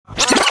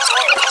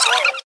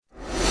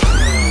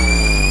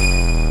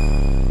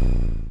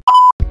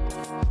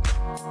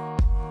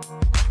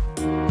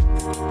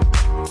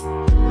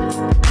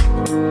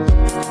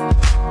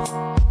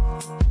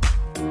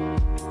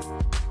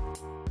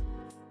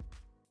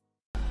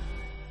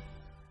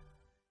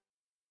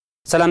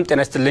ሰላም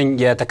ጤና ይስጥልኝ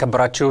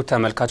የተከበራችሁ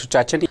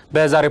ተመልካቾቻችን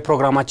በዛሬው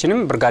ፕሮግራማችንም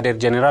ብርጋዴር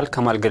ጄኔራል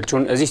ከማል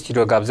ገልቹን እዚህ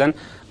ስቱዲዮ ጋብዘን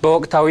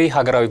በወቅታዊ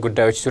ሀገራዊ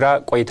ጉዳዮች ዙሪያ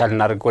ቆይታ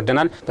ልናደርግ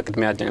ወደናል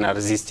በቅድሚያ ጄኔራል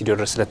እዚህ ስቱዲዮ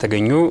ድረስ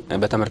ስለተገኙ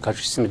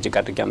በተመልካቾች ስም እጅግ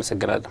አድርጌ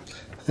አመሰግናለሁ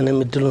እኔም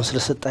እድሉን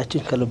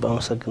ስለሰጣችሁኝ ከልብ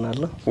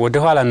አመሰግናለሁ ወደ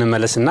ኋላ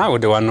እንመለስና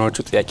ወደ ዋናዎቹ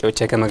ጥያቄዎች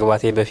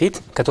ከመግባቴ በፊት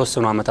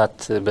ከተወሰኑ አመታት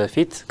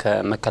በፊት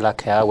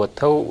ከመከላከያ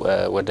ወጥተው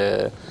ወደ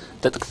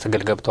ትጥቅ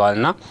ትግል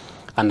ገብተዋልና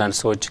አንዳንድ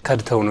ሰዎች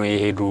ከድተው ነው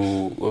የሄዱ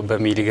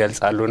በሚል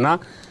ይገልጻሉና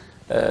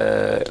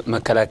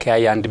መከላከያ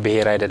ያንድ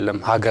ብሔር አይደለም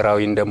ሀገራዊ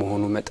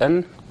እንደመሆኑ መጠን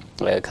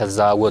ከዛ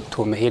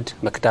ወጥቶ መሄድ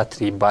መክዳት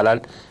ይባላል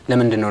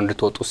ለምንድነው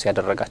እንድትወጡስ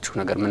ያደረጋችሁ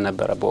ነገር ምን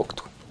ነበር በወቅቱ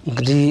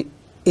እንግዲህ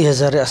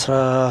የዛሬ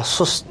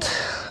 14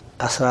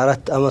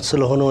 አመት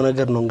ስለሆነው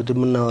ነገር ነው እንግዲህ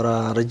ምናወራ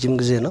ረጅም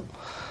ጊዜ ነው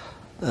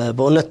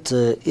በእውነት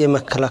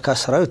የመከላከያ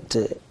ሰራዊት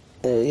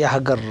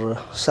የሀገር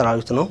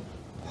ሰራዊት ነው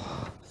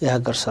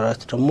የሀገር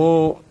ሰራዊት ደግሞ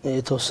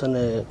የተወሰነ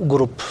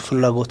ግሩፕ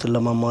ፍላጎትን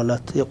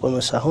ለማሟላት የቆመ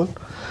ሳይሆን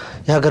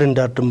የሀገር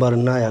ዳር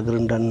ድንበርና የሀገር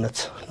ዳርነት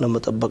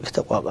ለመጠበቅ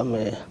የተቋቋመ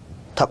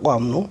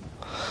ተቋም ነው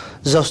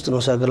እዛው ውስጥ ነው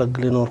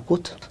ሲያገለግል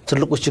የኖርኩት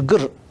ትልቁ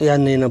ችግር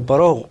ያን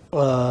የነበረው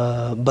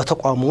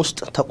በተቋሙ ውስጥ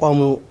ተቋሙ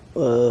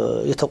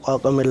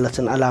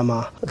የተቋቋመለትን አላማ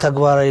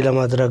ተግባራዊ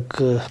ለማድረግ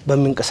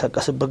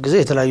በሚንቀሳቀስበት ጊዜ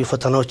የተለያዩ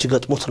ፈተናዎች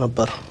ይገጥሙት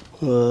ነበር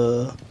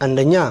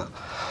አንደኛ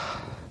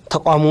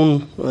ተቋሙን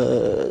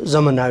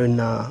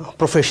ዘመናዊና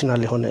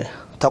ፕሮፌሽናል የሆነ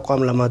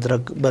ተቋም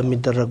ለማድረግ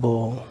በሚደረገው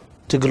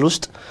ትግል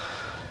ውስጥ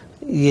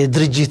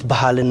የድርጅት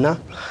ባህልና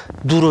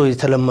ዱሮ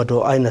የተለመደው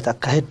አይነት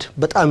አካሄድ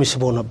በጣም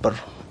ይስቦ ነበር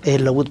ይሄ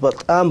ለውጥ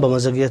በጣም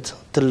በመዘግየት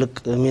ትልቅ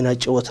ሚና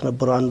ጫወት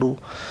ነበር አንዱ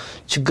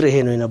ችግር ይሄ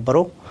ነው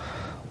የነበረው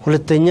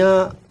ሁለተኛ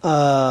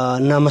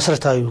እና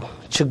መሰረታዊ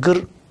ችግር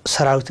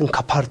ሰራዊትን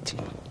ከፓርቲ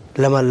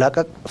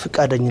ለማላቀቅ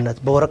ፍቃደኝነት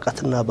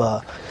በወረቀትና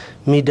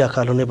በሚዲያ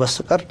ካልሆነ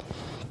በስተቀር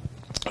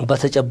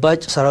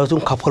በተጨባጭ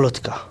ሰራዊቱን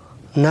ከፖለቲካ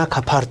እና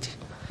ከፓርቲ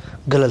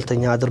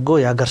ገለልተኛ አድርጎ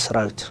የሀገር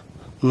ሰራዊት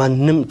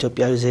ማንንም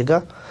ኢትዮጵያዊ ዜጋ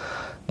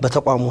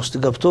በተቋም ውስጥ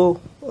ገብቶ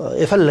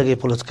የፈለገ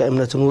የፖለቲካ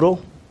እምነት ኑሮ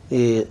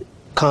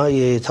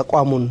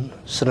የተቋሙን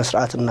ስነ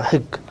ስርዓትና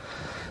ህግ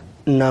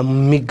እና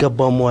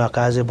የሚገባው ሙያ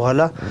ካዘ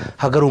በኋላ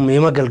ሀገሩን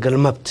የመገልገል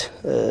መብት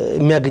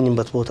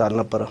የሚያገኝበት ቦታ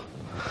አልነበረም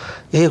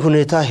ይሄ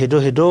ሁኔታ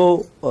ሄዶ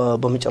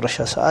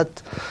በመጨረሻ ሰዓት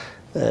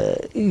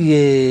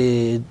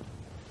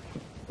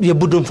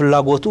የቡድን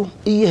ፍላጎቱ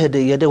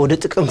እየሄደ ወደ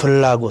ጥቅም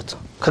ፍላጎት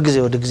ከጊዜ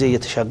ወደ ጊዜ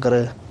እየተሻገረ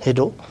ሄዶ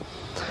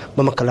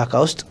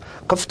በመከላከያ ውስጥ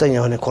ከፍተኛ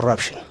የሆነ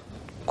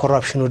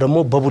ኮራፕሽኑ ደግሞ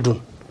በቡድን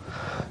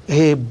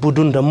ይሄ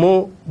ቡድን ደግሞ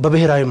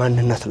በብሔራዊ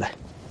ማንነት ላይ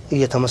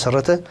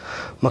እየተመሰረተ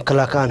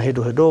መከላከያን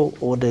ሄዶ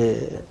ወደ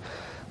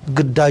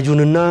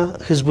ግዳጁንና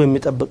ህዝቡ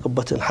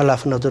የሚጠብቅበትን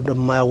ኃላፊነት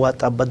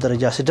እንደማያዋጣበት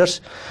ደረጃ ሲደርስ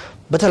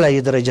በተለያየ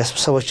ደረጃ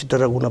ስብሰባዎች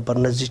ይደረጉ ነበር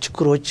እነዚህ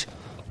ችግሮች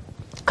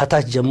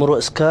ከታች ጀምሮ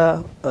እስከ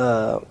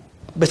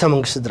ቤተ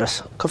መንግስት ድረስ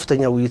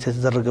ከፍተኛ ውይይት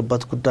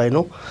የተደረገበት ጉዳይ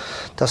ነው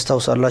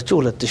ታስታውሳላችሁ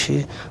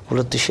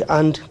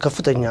 2001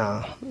 ከፍተኛ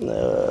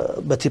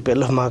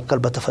በቲፒኤልኤፍ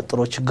ማዕከል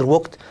በተፈጠረው ችግር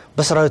ወቅት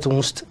በሰራዊቱ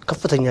ውስጥ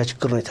ከፍተኛ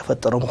ችግር ነው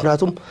የተፈጠረው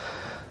ምክንያቱም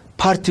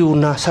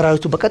ፓርቲውና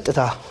ሰራዊቱ በቀጥታ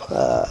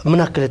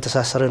ምን አክለ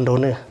ተሳሰረ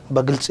እንደሆነ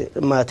በግልጽ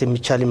ማየት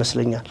የሚቻል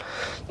ይመስለኛል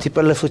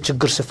ቲፒኤልኤፍ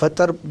ችግር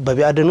ሲፈጠር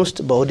በቢአደን ውስጥ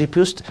በኦዲፒ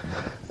ውስጥ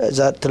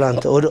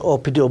ዛትላንት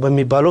ኦፒዲኦ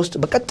በሚባለው ውስጥ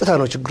በቀጥታ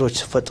ነው ችግሮች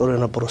ሲፈጠሩ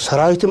የነበሩ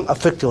ሰራዊቱም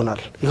አፌክት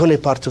ይሆናል የሆነ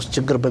ፓርቲ ውስጥ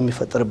ችግር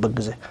በሚፈጠርበት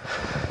ጊዜ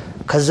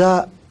ከዛ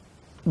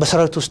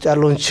በሰራዊቱ ውስጥ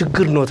ያለውን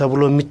ችግር ነው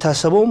ተብሎ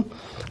የሚታሰበው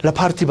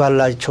ለፓርቲ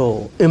ባላቸው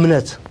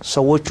እምነት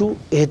ሰዎቹ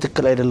ይሄ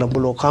ትክክል አይደለም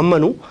ብሎ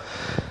ካመኑ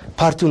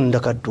ፓርቲውን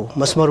እንደከዱ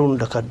መስመሩን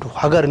እንደከዱ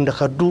ሀገር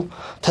እንደከዱ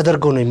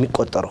ተደርገው ነው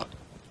የሚቆጠረው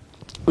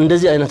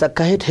እንደዚህ አይነት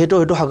አካሄድ ሄዶ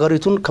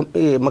ሀገሪቱን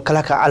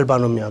መከላከያ አልባ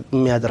ነው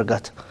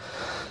የሚያደርጋት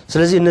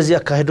ስለዚህ እነዚህ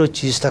አካሄዶች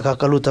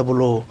ይስተካከሉ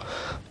ተብሎ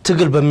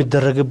ትግል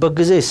በሚደረግበት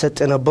ጊዜ ይሰጥ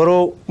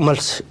የነበረው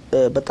መልስ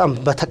በጣም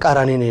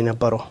በተቃራኒ ነው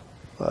የነበረው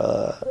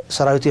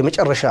ሰራዊቱ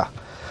የመጨረሻ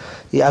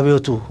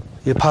የአብዮቱ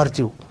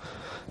የፓርቲው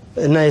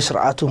እና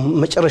የሥርዓቱ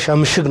መጨረሻ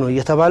ምሽግ ነው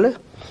እየተባለ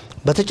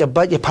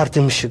በተጨባጭ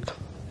የፓርቲ ምሽግ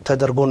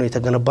ተደርጎ ነው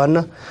የተገነባና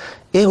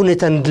ይሄ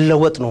ሁኔታ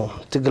እንድለወጥ ነው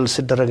ትግል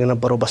ሲደረግ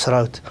የነበረው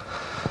በሰራዊት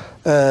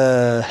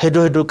ሄዶ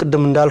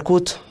ቅድም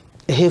እንዳልኩት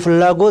ይሄ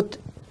ፍላጎት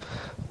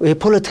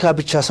የፖለቲካ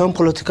ብቻ ሳይሆን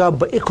ፖለቲካ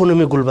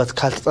በኢኮኖሚ ጉልበት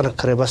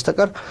ካልተጠነከረ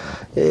በስተቀር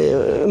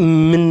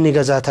ምን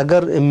ይገዛት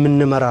ሀገር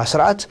ምንመራ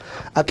ስርዓት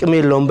አቅም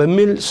የለውም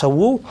በሚል ሰው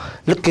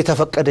ልክ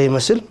የተፈቀደ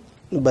ይመስል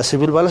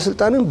በሲቪል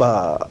ባለስልጣንም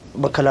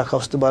በመከላከያ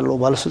ውስጥ ባለው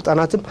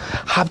ባለስልጣናትም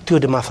ሀብት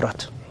ወደ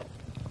ማፍራት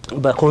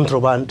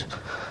በኮንትሮባንድ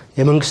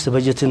የመንግስት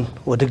በጀትን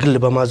ወደ ግል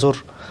በማዞር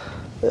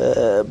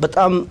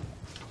በጣም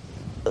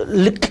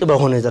ልቅ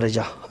በሆነ ደረጃ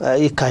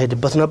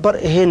ይካሄድበት ነበር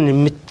ይሄን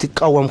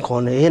የምትቃወም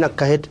ከሆነ ይሄን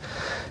አካሄድ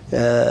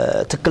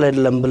ትክክል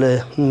አይደለም ብለ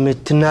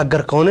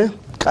የምትናገር ከሆነ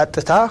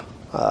ቀጥታ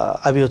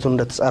አብዮቱን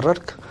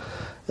እንደተጻረርክ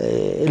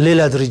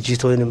ሌላ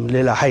ድርጅት ወይንም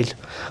ሌላ ኃይል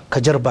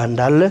ከጀርባ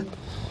እንዳለ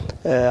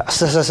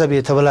አስተሳሰብ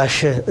የተበላሸ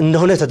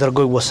እንደሆነ ተደርጎ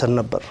ይወሰን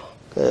ነበር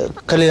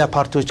ከሌላ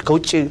ፓርቲዎች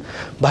ከውጪ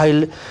በኃይል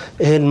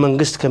ይሄን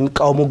መንግስት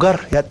ከሚቃወሙ ጋር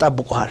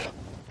ያጣብቁሃል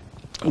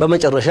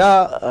በመጨረሻ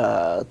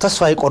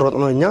ተስፋ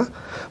ይቆረጥነው እኛ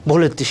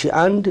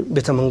በ2001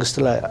 ቤተ መንግስት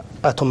ላይ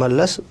አቶ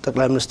መለስ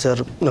ጠቅላይ ሚኒስትር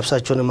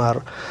ነፍሳቸውን ይማር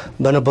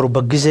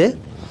በነበሩበት ጊዜ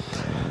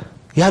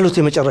ያሉት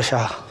የመጨረሻ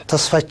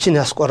ተስፋችን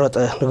ያስቆረጠ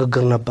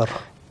ንግግር ነበር።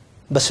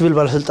 በሲቪል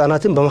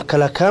ባለስልጣናትን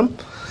በመከላከያም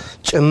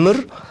ጭምር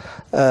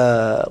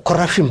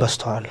ኮራፕሽን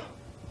በስተዋል፣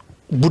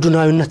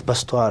 ቡድናዊነት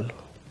በስተዋል፣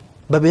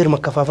 በብሔር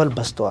መከፋፈል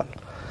በስተዋል።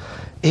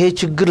 ይሄ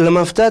ችግር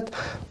ለማፍታት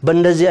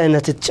በእንደዚህ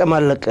አይነት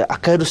የተጨማለቀ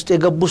አካሄድ ውስጥ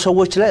የገቡ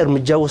ሰዎች ላይ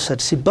እርምጃ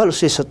ወሰድ ሲባል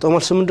እሱ የሰጠው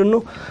መልስ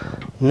ምንድነው?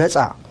 ነፃ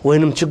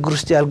ወይንም ችግር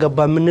ውስጥ ያልገባ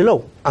የምንለው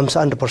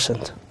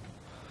 51%፣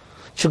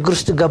 ችግር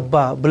ውስጥ ገባ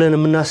ብለን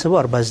የምናስበው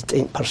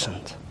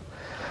 49%።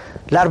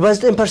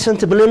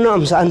 ለ49% ብለን ነው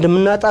 51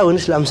 የምናጣ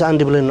ወይስ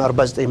ለ51 ብለን ነው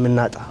 49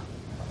 የምናጣ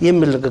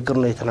የሚል ንግግር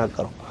ነው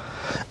የተናገረው።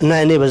 እና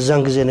እኔ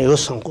በዛን ጊዜ ነው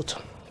የወሰንኩት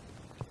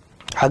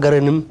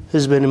ሀገርንም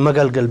ህዝብንም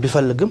መገልገል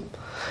ቢፈልግም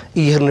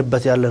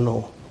ይሄርንበት ያለ ነው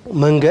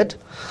መንገድ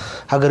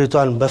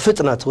ሀገሪቷን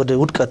በፍጥነት ወደ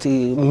ውድቀት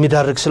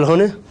የሚዳርግ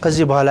ስለሆነ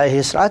ከዚህ በኋላ ይሄ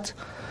ስርዓት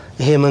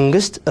ይሄ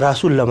መንግስት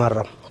ራሱን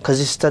ለማረም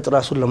ከዚህ ስህተት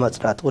ራሱን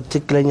ለማጽዳት ወደ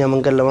ትክክለኛ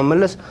መንገድ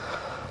ለማመለስ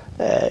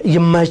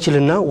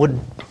የማይችልና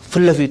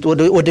ፍለፊት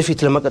ወደፊት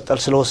ለመቀጠል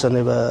ስለወሰነ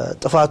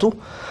በጥፋቱ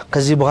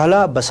ከዚህ በኋላ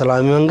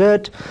በሰላም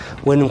መንገድ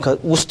ወይንም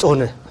ውስጥ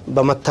ሆነ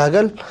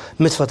በመታገል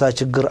ምትፈታ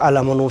ችግር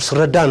አላመኑ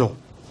ስረዳ ነው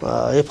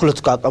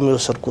የፖለቲካ አቋም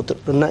የወሰድኩት።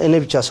 እና እኔ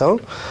ብቻ ሳይሆን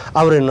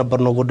አብረን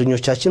ነበርነው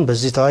ጓደኞቻችን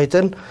በዚህ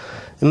ተዋይተን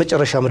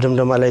የመጨረሻ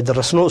መደምደማ ላይ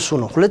ደረስነው እሱ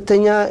ነው።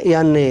 ሁለተኛ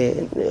ያን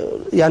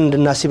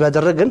እንድናስብ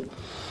ያደረገን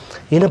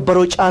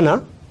የነበረው ጫና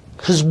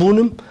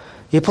ህዝቡንም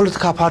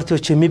የፖለቲካ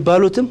ፓርቲዎች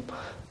የሚባሉትም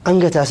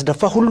አንገት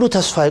ያስደፋ ሁሉ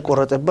ተስፋ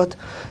የቆረጠበት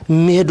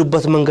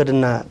የሚሄዱበት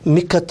መንገድና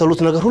የሚከተሉት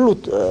ነገር ሁሉ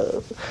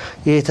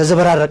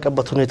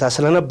የተዘበራረቀበት ሁኔታ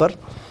ስለነበር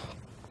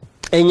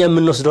እኛ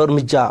የምንወስደው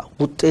እርምጃ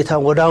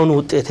ወዳውን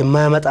ውጤት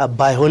የማያመጣ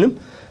ባይሆንም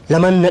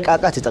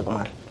ለማነቃቃት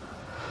ይጠቅማል።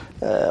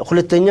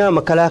 ሁለተኛ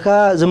መከላከያ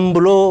ዝም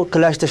ብሎ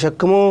ክላሽ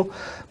ተሸክሞ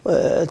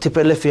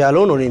ቲፒኤልኤፍ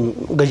ያለውን ወይም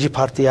ገዢ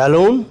ፓርቲ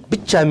ያለውን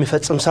ብቻ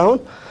የሚፈጽም ሳይሆን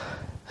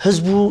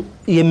ህዝቡ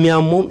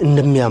የሚያመው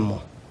እንደሚያመው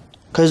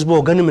ከህዝቡ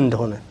ወገንም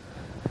እንደሆነ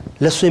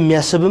ለሱ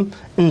የሚያስብም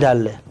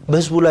እንዳለ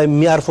በህዝቡ ላይ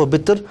የሚያርፈው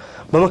ብትር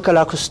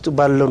በመከላከያ ውስጥ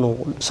ባለኑ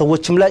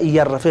ሰዎችም ላይ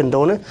እያረፈ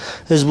እንደሆነ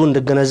ህዝቡ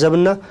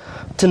እንደገነዘብና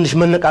ትንሽ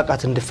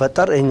መነቃቃት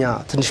እንዲፈጠር እኛ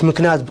ትንሽ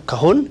ምክንያት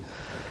ከሆን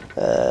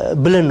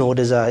ብለን ነው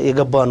ወደዛ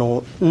የገባነው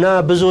እና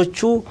ብዙዎቹ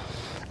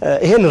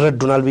ይሄን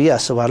ረዱናል ብዬ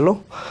አስባለሁ።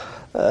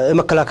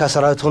 የመከላከያ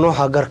ሰራዊት ሆኖ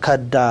ሀገር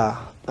ካዳ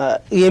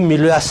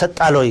የሚሉ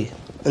ያሰጣለው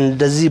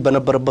እንደዚህ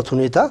በነበረበት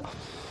ሁኔታ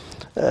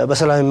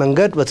በሰላም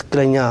መንገድ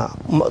በትክክለኛ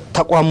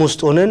ተቋም ውስጥ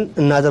ሆነን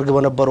እናደርግ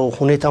በነበረው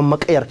ሁኔታ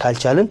መቀየር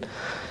ካልቻልን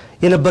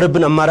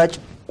የነበረብን አማራጭ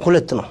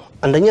ሁለት ነው።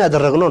 አንደኛ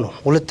ያደረግነው ነው።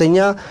 ሁለተኛ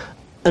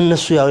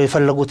እነሱ ያው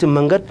የፈለጉትን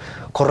መንገድ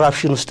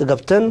ኮራፕሽን ውስጥ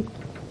ገብተን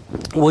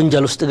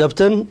ወንጀል ውስጥ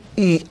ገብተን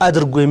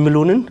አድርጉ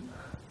የሚሉንን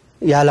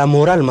ያለ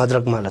ሞራል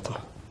ማድረግ ማለት ነው።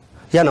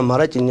 ያን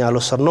አማራጭ እኛ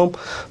አልወሰድነውም።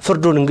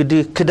 ፍርዱን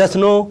እንግዲህ ክደት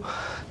ነው፣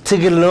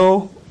 ትግል ነው፣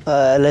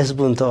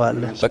 ለህዝቡን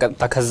ተዋለን።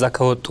 በቀጥታ ከዛ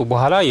ከወጡ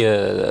በኋላ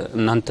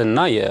እናንተና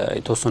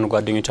የተወሰኑ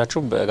ጓደኞቻችሁ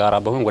በጋራ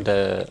በመሆን ወደ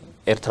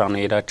ኤርትራ ነው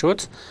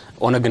የሄዳችሁት።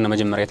 ኦነግን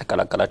መጀመሪያ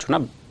የተቀላቀላችሁና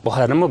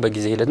በኋላ ደግሞ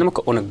በጊዜ ሄደት ደግሞ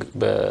ከኦነግ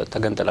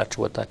በተገንጠላችሁ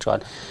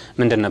ወጣችኋል።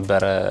 ምንድን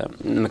ነበር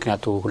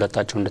ምክንያቱ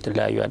ሁለታችሁ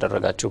እንደተለያዩ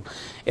ያደረጋችሁ?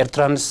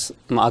 ኤርትራንስ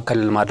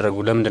ማዕከል ማድረጉ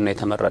ለምንድን ነው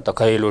የተመረጠው?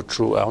 ከሌሎቹ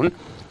አሁን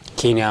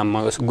ኬንያ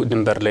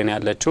ድንበር ላይ ነው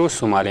ያለችው፣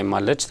 ሶማሌም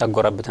አለች፣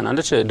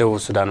 ታጎራብተናለች፣ ደቡብ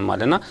ሱዳንም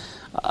አለና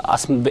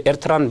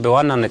ኤርትራን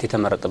በዋናነት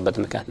የተመረጠበት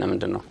ምክንያት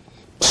ለምንድን ነው?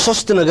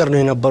 ሶስት ነገር ነው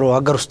የነበረው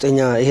ሀገር ውስጥኛ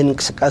ይሄን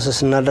እንቅስቃሴ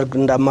ስናደርግ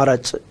እንደ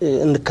አማራጭ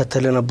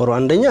እንከተል የነበረው።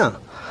 አንደኛ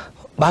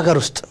በሀገር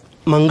ውስጥ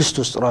መንግስት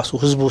ውስጥ ራሱ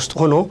ህዝብ ውስጥ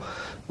ሆኖ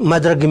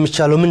ማድረግ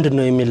የሚቻለው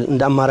ምንድነው የሚል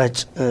እንደ አማራጭ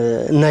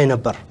እናይ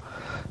ነበር።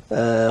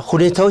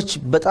 ሁኔታዎች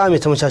በጣም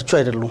የተመቻቹ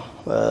አይደሉም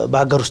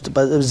በሀገር ውስጥ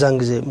በዛን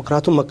ጊዜ።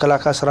 ምክንያቱም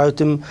መከላከያ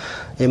ሰራዊትም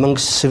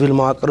የመንግስት ሲቪል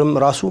መዋቅርም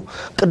ራሱ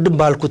ቅድም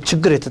ባልኩት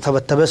ችግር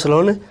የተተበተበ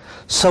ስለሆነ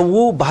ሰው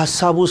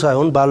በሐሳቡ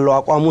ሳይሆን ባለው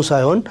አቋሙ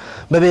ሳይሆን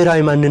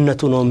በብሔራዊ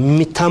ማንነቱ ነው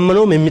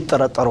የሚታመነው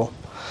የሚጠረጠረው።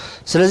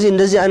 ስለዚህ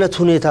እንደዚህ አይነት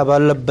ሁኔታ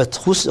ባለበት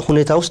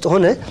ሁኔታ ውስጥ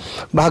ሆነ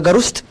በሀገር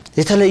ውስጥ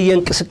የተለየ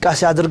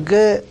እንቅስቃሴ አድርገ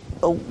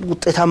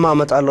ውጤታማ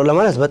አመጣለሁ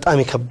ለማለት በጣም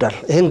ይከብዳል።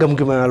 ይሄን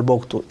ገምግመናል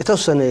በወቅቱ።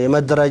 የተወሰነ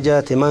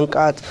የመደራጃት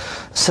የማንቃት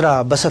ስራ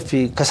በሰፊ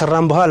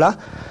ከሰራን በኋላ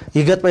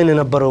ይገጥመን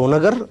የነበረው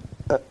ነገር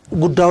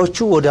ጉዳዮቹ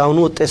ወዲያውኑ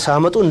ውጤት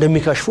ሳያመጡ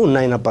እንደሚከሽፉ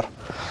እናይ ነበር።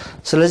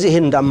 ስለዚህ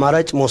ይሄን እንደ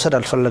አማራጭ መውሰድ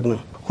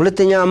አልፈለግንም።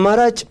 ሁለተኛ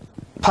አማራጭ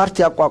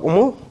ፓርቲ አቋቁሞ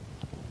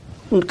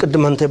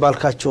ቅድም አንተ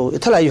ባልካቸው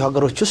የተለያዩ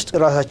ሀገሮች ውስጥ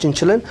ራሳችን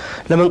ችለን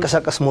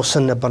ለመንቀሳቀስ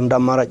መወሰን ነበር እንደ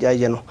አማራጭ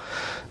ያየነው።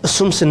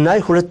 እሱም ስናይ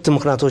ሁለት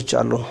ምክንያቶች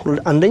አሉ።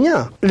 አንደኛ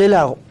ሌላ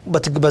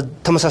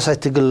በተመሳሳይ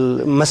ትግል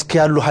መስክ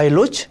ያሉ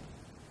ኃይሎች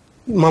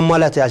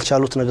ማሟላት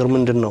ያልቻሉት ነገር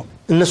ምንድነው?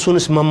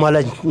 እነሱንስ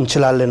ማሟላት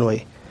እንችላለን ወይ?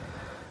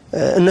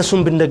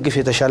 እነሱን ብንደግፍ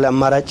የተሻለ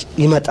አማራጭ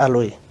ይመጣል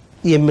ወይ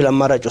የሚል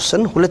አማራጭ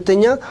ወሰን።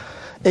 ሁለተኛ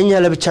እኛ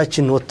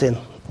ለብቻችን ወጥተን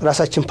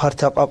ራሳችን ፓርቲ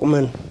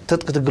አቋቁመን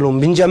ትጥቅ ትግሉን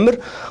ብንጀምር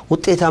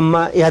ውጤታማ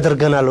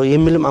ያደርገናል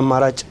የሚልም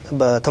አማራጭ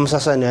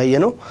በተመሳሳይ ነው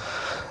ያየነው።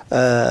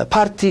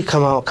 ፓርቲ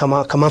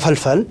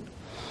ከማፈልፈል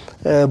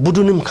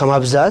ቡድንም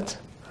ከማብዛት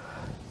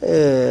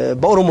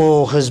በኦሮሞ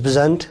ህዝብ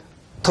ዘንድ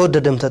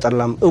ተወደደም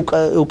ተጠላም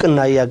እውቅና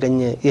ያገኘ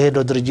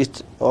የሄደው ድርጅት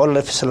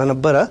ኦኤልኤፍ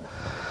ስለነበረ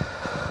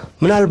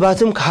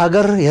ምናልባትም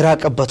ከሀገር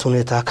የራቀበት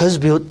ሁኔታ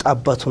ከህዝብ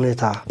የወጣበት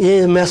ሁኔታ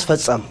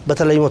የሚያስፈጸም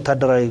በተለይ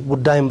ወታደራዊ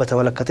ጉዳይን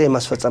በተመለከተ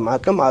የሚያስፈጸም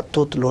አቅም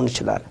አጥቶት ሊሆን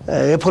ይችላል።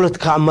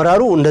 የፖለቲካ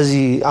አመራሩ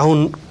እንደዚህ አሁን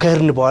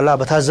ከሄድን በኋላ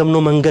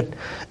በታዘምነው መንገድ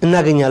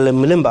እናገኛለን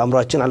ምንም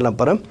በአእምሯችን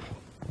አልነበረም።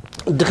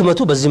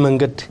 ድክመቱ በዚህ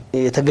መንገድ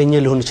የተገኘ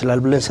ሊሆን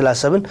ይችላል ብለን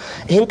ስላሰብን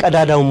ይሄን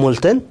ቀዳዳውን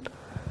ሞልተን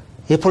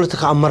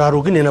የፖለቲካ አመራሩ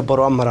ግን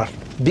የነበረው አመራር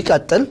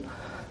ቢቀጥል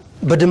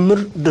በድምር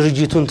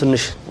ድርጅቱን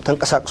ትንሽ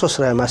ተንቀሳቅሶ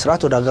ስራ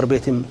የማስራት ወደ ሀገር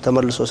ቤትም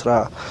ተመልሶ ስራ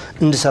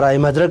እንዲሰራ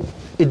የማድረግ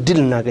እድል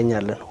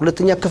እናገኛለን።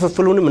 ሁለተኛ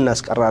ክፍፍሉንም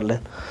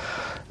እናስቀራለን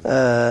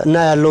እና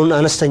ያለውን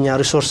አነስተኛ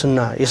ሪሶርስና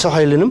የሰው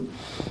ኃይልንም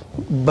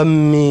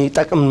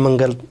በሚጠቅም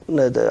መንገድ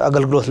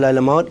አገልግሎት ላይ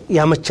ለማዋል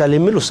ያመቻል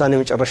የሚል ውሳኔ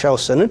መጨረሻ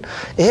ወሰንን።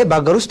 ይሄ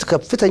በአገር ውስጥ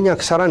ከፍተኛ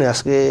ክሳራን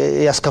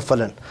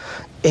ያስከፈለን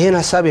ይሄን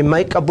ሐሳብ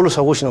የማይቀበሉ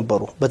ሰዎች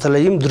ነበሩ።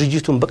 በተለይም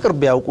ድርጅቱን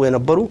በቅርብ ያውቁ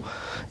የነበሩ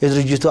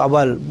የድርጅቱ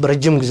አባል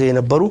በረጅም ጊዜ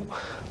የነበሩ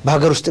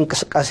በሀገር ውስጥ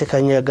እንቅስቃሴ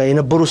ከኛ ጋር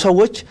የነበሩ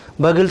ሰዎች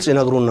በግልጽ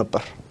ይነግሩን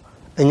ነበር።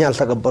 እኛ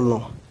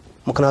አልተቀበልነውም።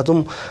 ምክንያቱም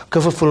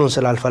ክፍፍሉን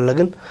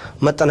ስላልፈለግን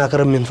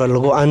መጠናከር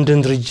የምንፈልገው አንድን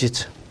ድርጅት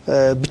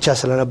ብቻ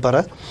ስለነበረ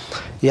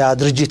ያ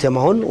ድርጅት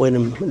የማሆን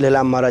ወይንም ሌላ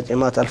አማራጭ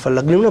የማት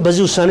አልፈለግንም ነው።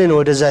 በዚህ ውሳኔ ነው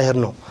ወደዛ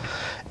ይሄድነው።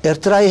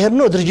 ኤርትራ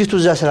ይሄድነው ድርጅቱ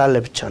እዛ ስላለ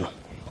ብቻ ነው።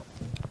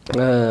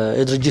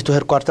 የድርጅቱ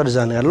ሄድኳርተር እዛ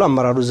ነው ያለው፣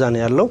 አመራሩ እዛ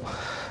ነው ያለው።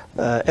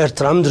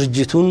 ኤርትራም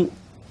ድርጅቱን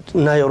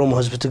እና የኦሮሞ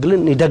ህዝብ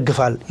ትግልን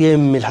ይደግፋል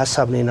የሚል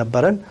ሐሳብ ነው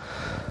የነበረን።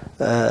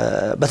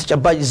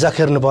 በተጨባጭ እዛ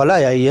ከሄድን በኋላ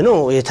ያየነው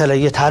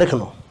የተለየ ታሪክ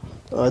ነው።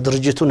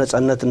 ድርጅቱ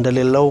ነጻነት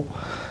እንደሌለው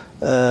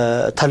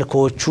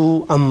ተልኮቹ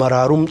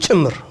አመራሩም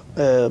ጭምር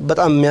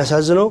በጣም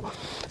የሚያሳዝነው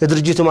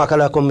የድርጅቱ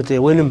ማዕከላዊ ኮሚቴ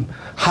ወይንም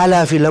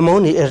ኃላፊ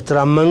ለመሆን የኤርትራ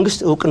መንግስት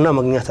እውቅና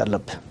ማግኘት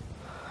አለበት።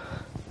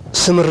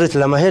 ስምርት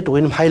ለማሄድ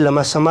ወይንም ኃይል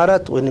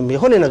ለማሰማራት ወይንም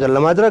የሆነ ነገር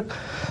ለማድረግ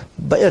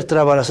በኤርትራ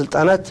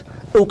ባለስልጣናት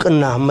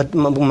እውቅና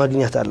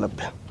ማግኘት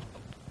አለበት።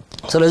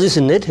 ስለዚህ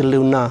ስንሄድ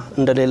ህልውና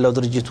እንደሌለው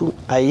ድርጅቱ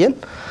አየን።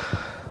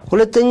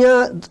 ሁለተኛ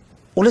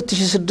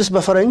 2006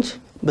 በፈረንጅ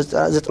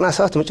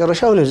በ97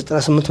 መጨረሻ ወይ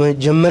 98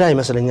 መጀመሪያ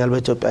ይመስለኛል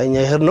በኢትዮጵያኛ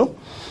ይሄር ነው።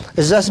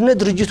 እዛ ስንሄድ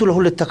ድርጅቱ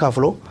ለሁለት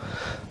ተካፍሎ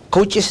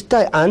ከውጭ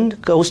ስታይ አንድ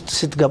ከውስጥ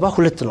ስትገባ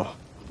ሁለት ነው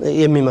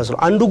የሚመስለው።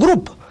 አንዱ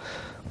ግሩፕ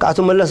ከአቶ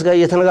መለስ ጋር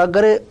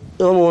እየተነጋገረ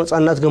የኦሮሞ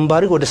ነጻነት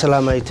ግንባር ወደ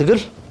ሰላማዊ ትግል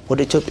ወደ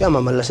ኢትዮጵያ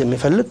መመለስ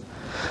የሚፈልግ፣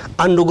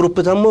 አንዱ ግሩፕ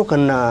ደግሞ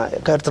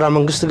ከኤርትራ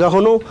መንግስት ጋር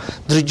ሆኖ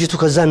ድርጅቱ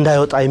ከዛ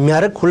እንዳይወጣ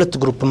የሚያደርግ ሁለት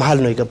ግሩፕ መሃል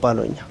ነው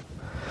የገባነው።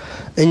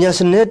 እኛ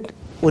ስንሄድ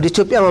ወደ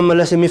ኢትዮጵያ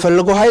መመለስ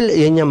የሚፈልገው ኃይል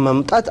የኛ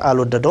መምጣት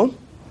አልወደደውም።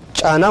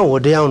 ጫናው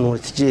ወዲያው ነው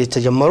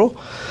የተጀመረው።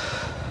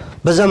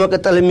 በዛ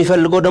መቀጠል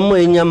የሚፈልገው ደግሞ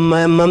የኛ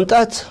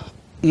መምጣት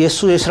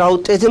የሱ የሥራ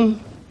ውጤትም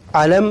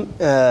ዓለም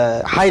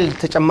ኃይል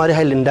ተጨማሪ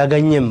ኃይል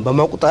እንዳገኘም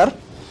በመቁጠር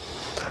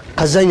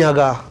ከዛኛ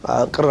ጋር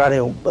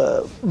ቅራኔው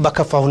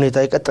በከፋ ሁኔታ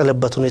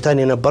የቀጠለበት ሁኔታ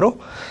ነው የነበረው።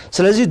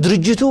 ስለዚህ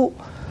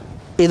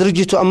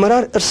የድርጅቱ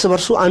አመራር እርስ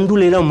በርሱ አንዱ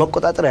ሌላው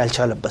መቆጣጠር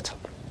ያልቻለበት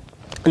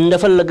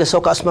እንደፈለገ ሰው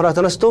ከአስመራ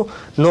ተነስቶ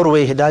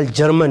ኖርዌይ ይሄዳል፣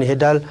 ጀርመን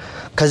ይሄዳል።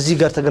 ከዚህ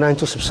ጋር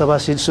ተገናኝቶ ስብሰባ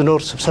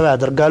ሲኖር ስብሰባ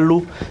ያደርጋሉ።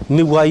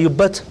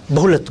 የሚዋዩበት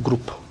በሁለት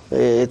ግሩፕ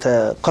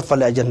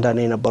የተከፈለ አጀንዳ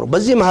ነው የነበረው።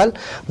 በዚህ መሃል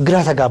ግራ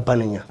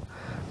ተጋባነኛ።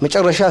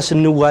 መጨረሻ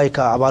ስንዋይ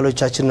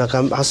ከአባሎቻችንና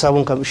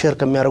ሐሳቡን ሼር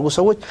ከሚያደርጉ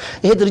ሰዎች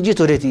ይሄ ድርጅት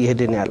ወዴት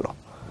እየሄደ ነው ያለው?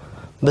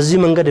 በዚህ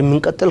መንገድ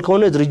የምንቀጥል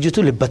ከሆነ ድርጅቱ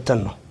ሊበተን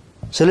ነው።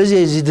 ስለዚህ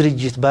የዚህ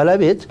ድርጅት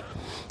ባለቤት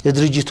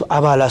የድርጅቱ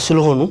አባላት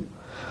ስለሆኑ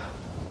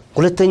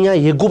ሁለተኛ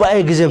የጉባኤ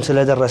ጊዜም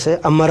ስለደረሰ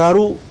አመራሩ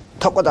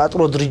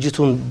ተቆጣጥሮ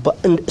ድርጅቱን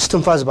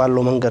እስትንፋስ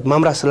ባለው መንገድ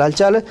ማምራት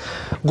ስላልቻለ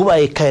ጉባኤ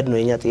ይካሄድ ነው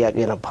የኛ ጥያቄ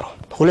ነበረው።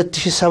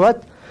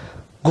 2007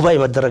 ጉባኤ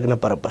መደረግ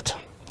ነበረበት።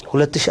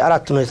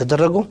 2004 ነው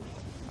የተደረገው።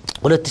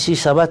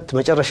 2007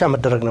 መጨረሻ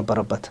መደረግ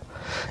ነበረበት።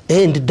 ይሄ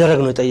እንዲደረግ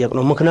ነው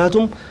የጠየቅነው።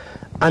 ምክንያቱም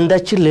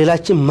አንዳችን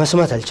ሌላችን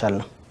መስማት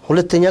አልቻልንም።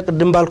 ሁለተኛ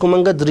ቅድም ባልኩ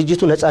መንገድ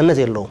ድርጅቱ ነጻነት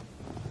የለውም፣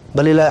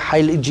 በሌላ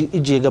ኃይል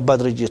እጅ የገባ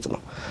ድርጅት ነው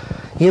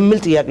የሚል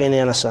ጥያቄ ነው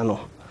ያነሳነው።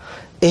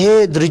 ይሄ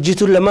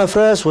ድርጅቱን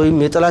ለማፍረስ ወይም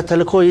የጠላት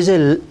ተልኮ ይዘ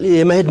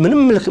የማሄድ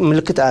ምንም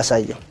ምልክት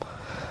አያሳይም።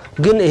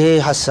 ግን ይሄ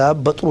ሐሳብ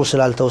በጥሩ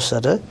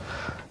ስላልተወሰደ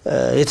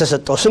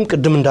የተሰጠው ስም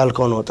ቅድም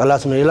እንዳልከው ነው፣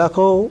 ጠላት ነው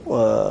የላከው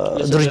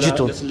ድርጅቱ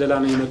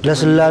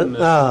ለስላል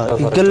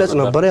ይገለጽ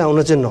ነበር። ያ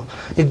እውነትን ነው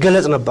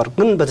ይገለጽ ነበር።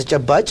 ግን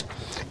በተጨባጭ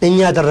እኛ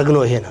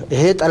ያደረግነው ይሄ ነው።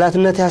 ይሄ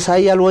ጠላትነት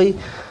ያሳያል ወይ?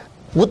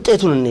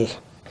 ውጤቱን እኔ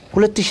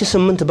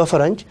 2008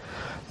 በፈረንጅ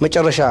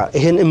መጨረሻ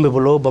ይሄን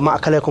ብሎ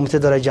በማዕከላዊ ኮሚቴ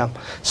ደረጃ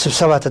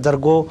ስብሰባ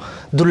ተደርጎ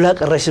ዱላ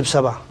ቀረሽ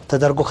ስብሰባ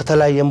ተደርጎ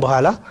ከተለያየን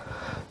በኋላ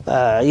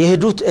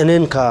የሄዱት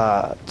እኔን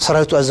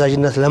ከሰራዊቱ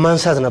አዛዥነት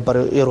ለማንሳት ነበር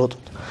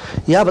የሮጡት።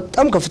 ያ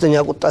በጣም ከፍተኛ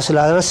ቁጣ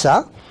ስላነሳ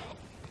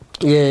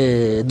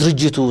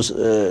የድርጅቱ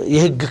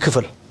የህግ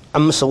ክፍል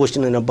 5 ሰዎች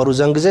ነበሩ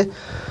ዘን ጊዜ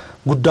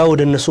ጉዳዩ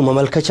ወደነሱ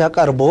መመልከቻ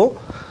ቀርቦ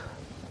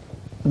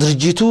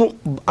ድርጅቱ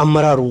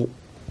አመራሩ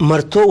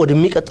መርቶ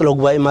ወደሚቀጥለው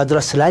ጉባኤ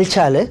ማድረስ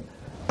ስላልቻለ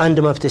አንድ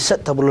መፍትሄ ሰጥ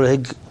ተብሎ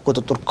ለህግ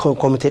ቁጥጥር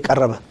ኮሚቴ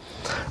ቀረበ።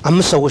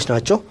 5 ሰዎች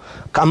ናቸው።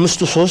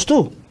 ከ5ቱ 3ቱ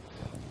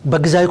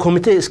በግዛይ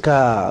ኮሚቴ እስከ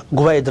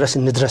ጉባኤ ድረስ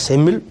እንድረስ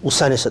የሚል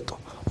ውሳኔ ሰጠው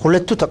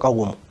ሁለቱ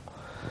ተቃወሙ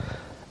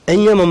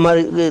እኛ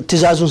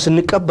ትእዛዙን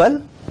ስንቀበል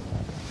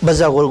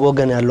በዛ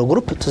ወገን ያለው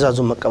ግሩፕ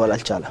ትእዛዙን መቀበል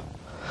አልቻለም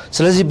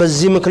ስለዚህ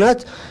በዚህ ምክንያት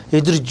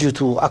የድርጅቱ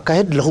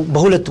አካሄድ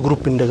በሁለት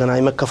ግሩፕ እንደገና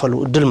የመከፈሉ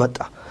እድል መጣ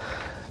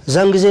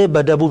ዛን ጊዜ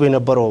በደቡብ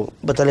የነበረው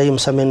በተለይም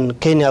ሰሜን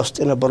ኬንያ ውስጥ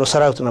የነበረው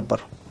ሰራዊት ነበር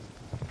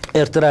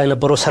ኤርትራ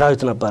የነበረው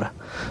ሰራዊት ነበር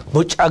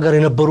በውጭ ሀገር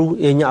የነበሩ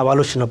የኛ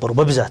አባሎች ነበሩ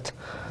በብዛት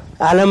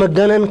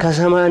አለመገናን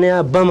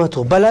ከ80%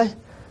 በላይ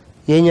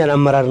የኛን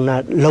አመራርና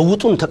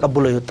ለውጡን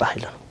ተቀብሎ ይወጣ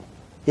ኃይል ነው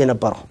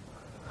የነበረው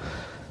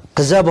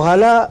ከዛ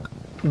በኋላ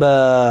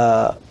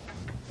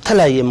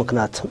በተለያየ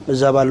ምክንያት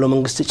እዛ ባለው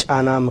መንግስት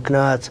ጫና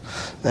ምክንያት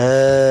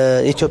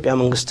ኢትዮጵያ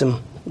መንግስትም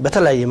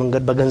በተለያየ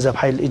መንገድ በገንዘብ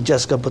ኃይል እጅ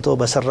አስገብቶ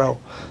በሰራው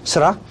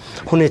ስራ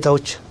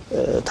ሁኔታዎች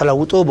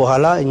ተለውጦ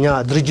በኋላ እኛ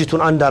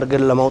ድርጅቱን አንድ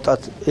አርገን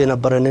ለማውጣት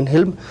የነበረንን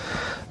ህልም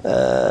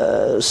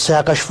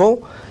ሲያከሽፈው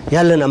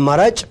ያለን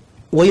አማራጭ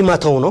ወይ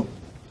ማተው ነው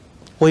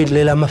ወይ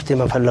ሌላ መፍትሄ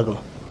መፈለግ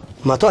ነው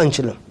ማተው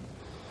አንችልም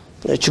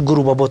ችግሩ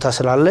በቦታ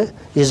ስላለ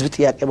የህዝብ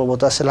ጥያቄ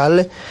በቦታ ስላለ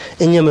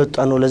እኛ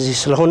መጣ ነው ለዚህ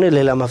ስለሆነ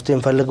ሌላ መፍትሄ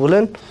እንፈልግ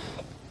ብለን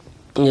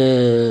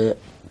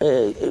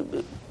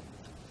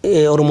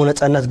የኦሮሞ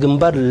ነጻነት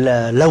ግንባር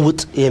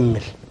ለውጥ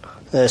የሚል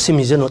ስም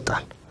ይዘን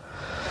ወጣን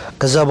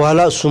ከዛ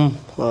በኋላ እሱም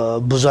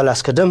ብዙ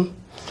አላስከደም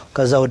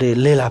ከዛ ወደ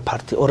ሌላ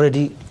ፓርቲ ኦሬዲ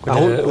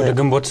አሁን ወደ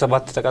ግንቦት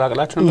 7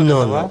 ተቀላቅላችሁ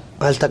ነበር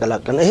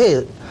አልተቀላቀልን ይሄ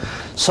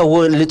ሰው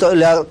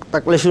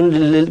ሊጠቅለሹን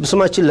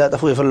ስማችን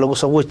ላጠፉ የፈለጉ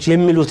ሰዎች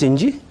የሚሉት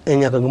እንጂ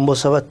እኛ ከግንቦት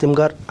 7ም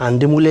ጋር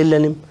አንድም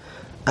ውለለንም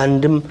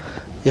አንድም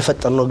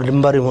የፈጠርነው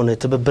ግንባርም ሆነ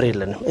ትብብር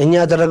የለንም እኛ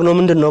ያደረግነው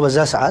ምንድነው በዛ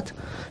ሰዓት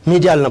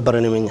ሚዲያ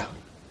አልነበረንም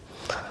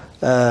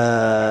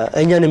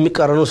እኛን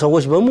የሚቀርኑ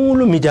ሰዎች በሙሉ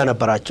ሚዲያ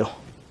ነበራቸው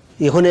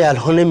የሆነ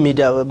ያልሆነ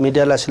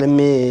ሚዲያ ላይ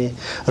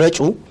ስለሚረጩ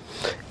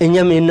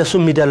እኛም የነሱ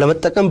ሚዲያ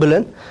ለመጠቀም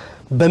ብለን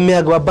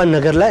በሚያግባባን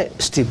ነገር ላይ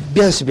እስቲ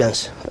ቢያንስ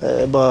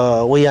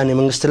በወያኔ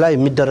መንግስት ላይ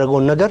የሚደረገው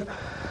ነገር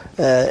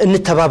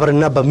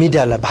እንተባበርና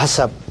በሚዲያ ላይ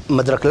በሐሳብ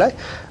መድረክ ላይ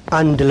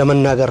አንድ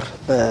ለመናገር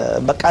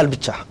በቃል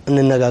ብቻ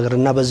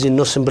እንነጋገርና በዚህ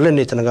ነው ስም ብለን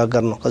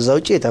የተነጋገርነው ከዛ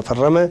ውጪ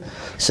የተፈረመ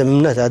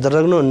ስምምነት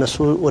ያደረግነው እነሱ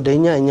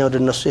ወደኛ እኛ ወደ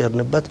እነሱ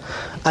ይርንበት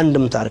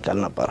አንድም ታሪክ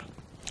አልነበረ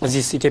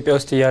እዚህ ኢትዮጵያ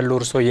ውስጥ ያሉ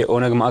እርሶ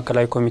የኦነግ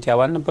ማዕከላዊ ኮሚቴ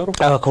አባል ነበሩ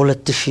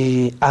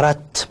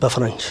ከ2004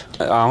 በፍራንች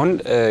አሁን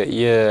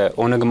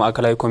የኦነግ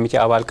ማዕከላዊ ኮሚቴ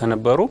አባል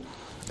ከነበሩ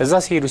እዛ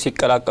ሲሄዱ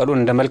ሲቀላቀሉ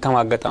እንደ መልካም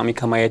አጋጣሚ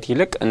ከማየት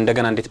ይልቅ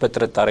እንደገና እንዴት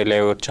በጥርጣሬ ላይ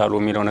ወርቻሉ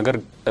የሚለው ነገር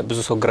ብዙ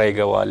ሰው ግራ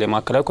ይገባዋል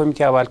የማዕከላዊ ኮሚቴ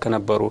አባል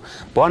ከነበሩ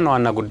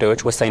በዋና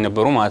ጉዳዮች ወሳኝ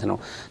ነበሩ ማለት ነው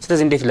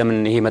ስለዚህ እንዴት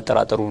ለምን ይሄ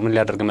መጠራጠሩ ምን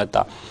ሊያደርግ መጣ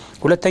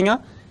ሁለተኛ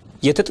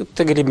የትጥቅ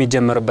ትግል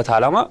የሚጀመርበት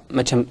ዓላማ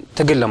መቼም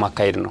ትግል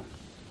ለማካሄድ ነው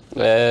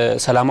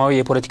ሰላማዊ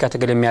የፖለቲካ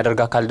ትግል የሚያደርግ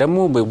አካል ደግሞ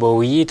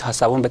በውይይት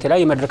ሐሳቡን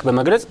በተለያየ መድረክ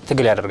በመግለጽ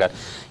ትግል ያደርጋል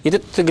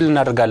የትግል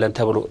እናደርጋለን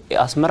ተብሎ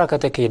አስመራ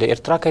ከተከሄደ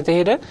ኤርትራ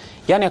ከተሄደ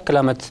ያን ያክል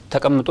አመት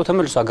ተቀምጦ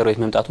ተመልሶ ሀገር ቤት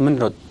መምጣቱ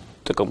ምንድነው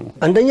ጥቅሙ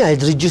አንደኛ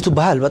የድርጅቱ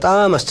ባህል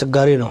በጣም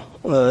አስቸጋሪ ነው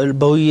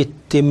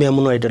በውይይት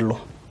የሚያምኑ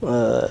አይደሉም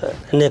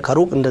እኔ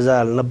ከሩቅ እንደዛ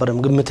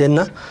አልነበረም ግምቴና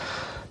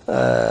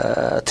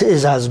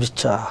ትዕዛዝ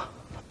ብቻ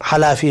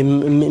ሐላፊ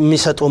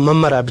የሚሰጠው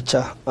መመሪያ ብቻ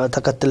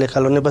ተከትለ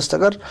ካልሆነ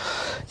በስተቀር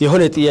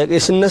የሆነ ጥያቄ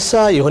ሲነሳ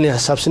የሆነ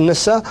ሐሳብ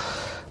ሲነሳ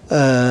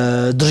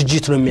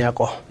ድርጅት ነው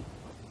የሚያውቀው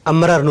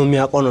አመራር ነው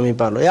የሚያውቀው ነው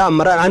የሚባለው ያ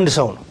አመራር አንድ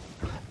ሰው ነው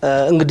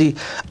እንግዲህ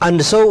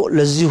አንድ ሰው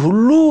ለዚህ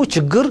ሁሉ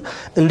ችግር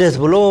እንዴት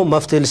ብሎ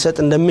መፍትሄ ሊሰጥ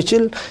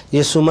እንደሚችል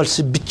የሱ መልስ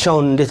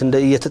ብቻውን እንዴት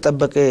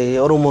እየተጠበቀ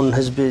የኦሮሞን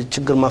ህዝብ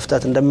ችግር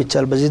ማፍታት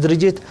እንደሚቻል በዚህ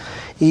ድርጅት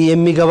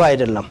የሚገባ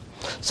አይደለም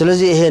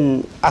ስለዚህ ይሄን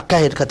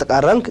አካሄድ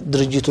ከተቃረንክ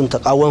ድርጅቱን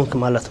ተቃወምክ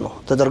ማለት ነው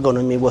ተደርገው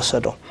ነው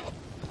የሚወሰደው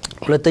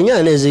ሁለተኛ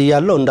እኔ እዚህ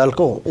ያለው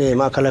እንዳልከው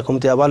የማዕከላዊ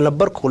ኮሚቴ አባል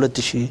ነበርኩ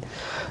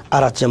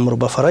 2004 ጀምሮ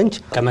በፈረንጅ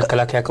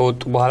ከመከላከያ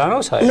ከወጡ በኋላ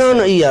ነው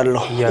ነው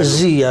ያለው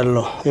እዚህ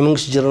ያለው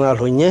የመንግስት ጀነራል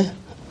ሆኜ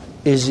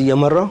እዚህ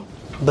የመራው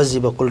በዚህ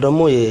በኩል ደግሞ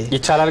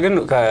ይቻላል ግን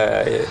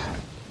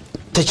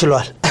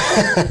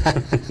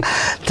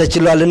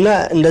ተችሏልና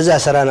እንደዛ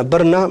ሰራ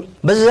ነበርና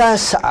በዛ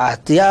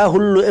ሰዓት ያ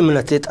ሁሉ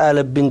እምነት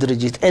የጣለብኝ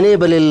ድርጅት እኔ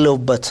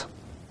በሌለውበት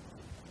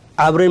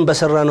አብረን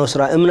በሰራነው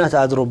ስራ እምነት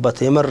አድሮበት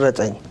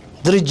የመረጠኝ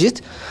ድርጅት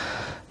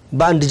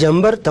በአንድ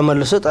ጀንበር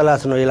ተመልሶ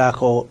ጠላት ነው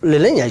ይላከው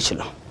ልለኝ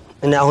አይችልም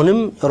እኔ አሁንም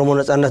ኦሮሞ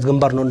ነጻነት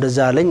ግንባር ነው እንደዛ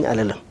አለኝ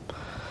አይደለም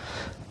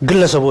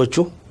ግለሰቦቹ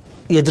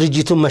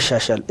የድርጅቱ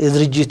መሻሻል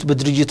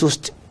በድርጅቱ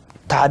ውስጥ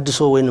ተሐድሶ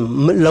ወይንም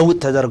ለውጥ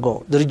ተደርጎ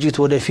ድርጅቱ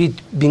ወደፊት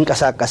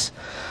ቢንቀሳቀስ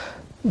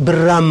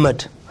ብራመድ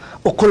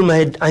እኩል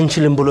መሄድ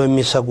አንችልም ብሎ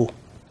የሚሰጉ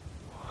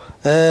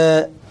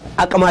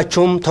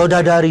አቅማቸውም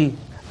ተወዳዳሪ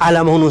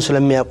አላማውን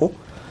ስለሚያውቁ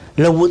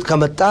ለውጥ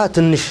ከመጣ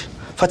ትንሽ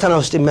ፈተና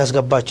ውስጥ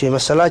የሚያስገባቸው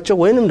የመሰላቸው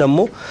ወይንም ደግሞ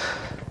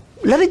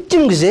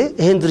ለረጅም ጊዜ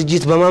ይሄን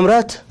ድርጅት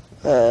በማምራት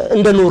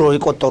እንደ ኑሮ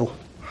ይቆጠሩ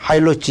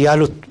ኃይሎች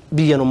ያሉት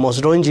ብዬ ነው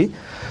የምወስደው እንጂ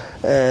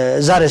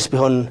ዛሬስ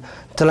ቢሆን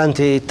ትላንት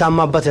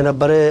ይታማበት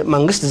የነበረ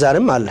መንግስት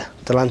ዛሬም አለ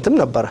ትላንትም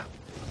ነበረ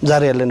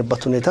ዛሬ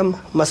ያለንበት ሁኔታም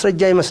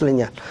ማስረጃ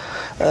ይመስለኛል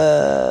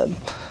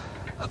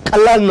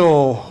ቀላል ነው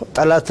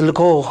ጠላት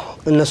ልኮ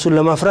እነሱን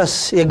ለማፍረስ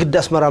የግድ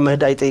አስመራ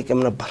መሄድ አይጠይቅም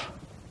ነበር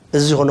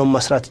እዚህ ሆኖ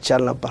መስራት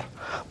ይቻል ነበር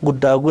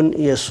ጉዳዩ ግን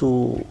የሱ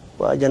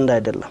አጀንዳ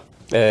አይደለም።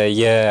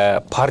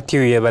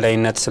 የፓርቲው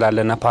የበላይነት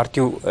ስላለና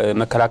ፓርቲው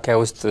መከላከያ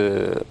ውስጥ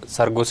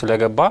ሰርጎ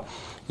ስለገባ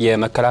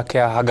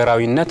የመከላከያ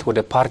ሀገራዊነት ወደ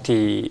ፓርቲ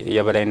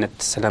የበላይነት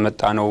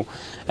ስለመጣ ነው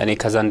እኔ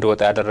ከዛ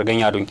እንደወጣ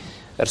ያደረገኝ አሉኝ።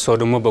 እርሶ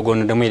ደግሞ በጎን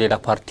ደግሞ የሌላ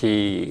ፓርቲ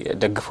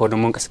ደግፈው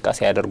ደግሞ እንቅስቃሴ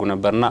ያደርጉ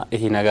ነበርና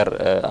ይሄ ነገር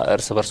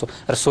እርስ በርሶ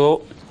እርሶ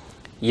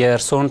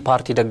የእርሶን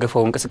ፓርቲ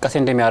ደግፈው እንቅስቃሴ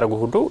እንደሚያደርጉ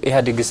ሁሉ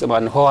ኢህአዴግስ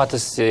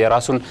ህወሓትስ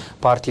የራሱን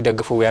ፓርቲ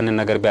ደግፈው ያንን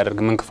ነገር ቢያደርግ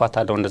ምን ክፋት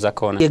አለው? እንደዛ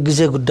ከሆነ የጊዜ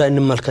ጉዳይ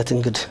እንመልከት።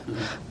 እንግዲህ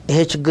ይሄ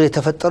ችግር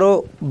የተፈጠረው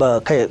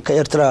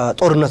ከኤርትራ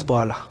ጦርነት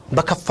በኋላ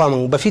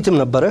በፊትም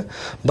ነበረ፣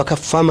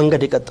 በከፋ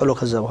መንገድ የቀጠለው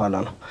ከዛ በኋላ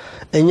ነው።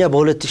 እኛ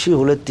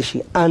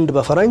በ2001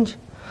 በፈረንጅ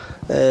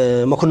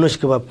መኮንኖች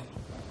ግባብ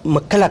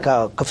መከላከያ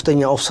ከፍተኛ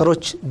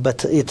ኦፊሰሮች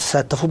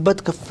የተሳተፉበት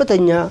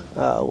ከፍተኛ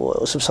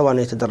ስብሰባ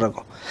ነው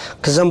የተደረገው።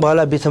 ከዛም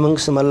በኋላ ቤተ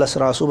መንግስት መለስ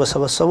ራሱ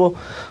በሰበሰበው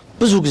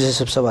ብዙ ጊዜ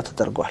ስብሰባ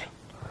ተደርጓል።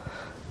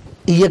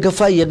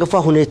 እየገፋ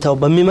ሁኔታው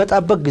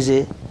በሚመጣበት ጊዜ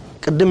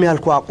ቅድም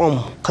ያልኩ አቋም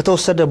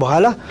ከተወሰደ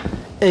በኋላ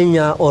እኛ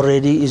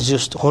ኦሬዲ እዚህ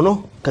ውስጥ ሆኖ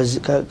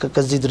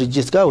ከዚህ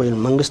ድርጅት ጋር ወይም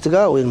መንግስት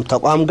ጋር ወይም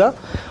ተቋም ጋር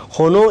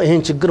ሆኖ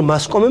ይሄን ችግር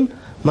ማስቆምም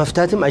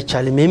መፍታትም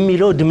አይቻልም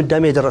የሚለው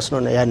ድምዳሜ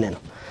የደረስነው ያኔ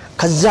ነው።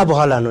 ከዛ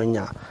በኋላ ነው እኛ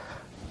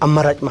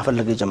አማራጭ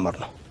ማፈለግ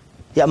የጀመርነው።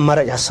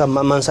 የአማራጭ ሐሳብ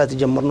ማንሳት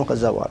የጀመርነው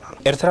ከዛ በኋላ ነው።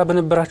 ኤርትራ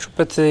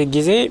በነበራችሁበት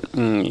ጊዜ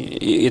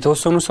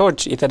የተወሰኑ ሰዎች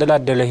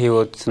የተደላደለ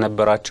ህይወት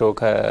ነበራቸው።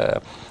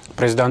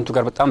 ከፕሬዝዳንቱ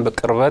ጋር በጣም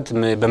በቅርበት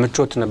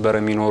በመቾት ነበር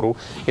የሚኖሩ።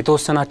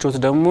 የተወሰናችሁት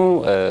ደግሞ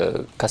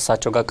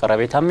ከሳቸው ጋር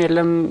ቀረቤታም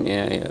የለም፣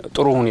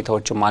 ጥሩ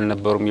ሁኔታዎችም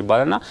አልነበሩም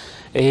ይባላልና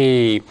ይሄ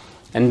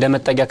እንደ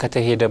መጠጊያ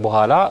ከተሄደ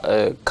በኋላ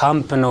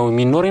ካምፕ ነው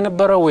የሚኖር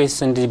የነበረው ወይስ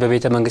እንዲህ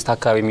በቤተ መንግስት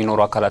አካባቢ የሚኖሩ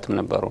አካላትም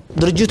ነበሩ?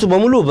 ድርጅቱ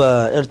በሙሉ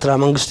በኤርትራ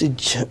መንግስት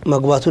እጅ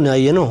መግባቱን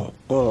ያየነው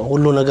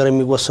ሁሉ ነገር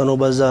የሚወሰነው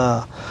በዛ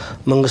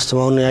መንግስት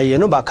መሆኑን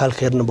ያየነው በአካል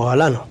ከሄድን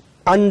በኋላ ነው።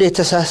 አንድ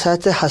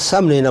የተሳሳተ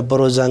ሐሳብ ነው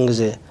የነበረው ዛን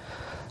ጊዜ።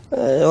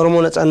 የኦሮሞ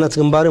ነጻነት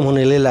ግንባርም ሆነ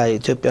ሌላ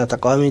ኢትዮጵያ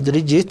ተቃዋሚ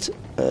ድርጅት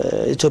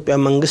ኢትዮጵያ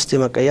መንግስት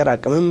የመቀየር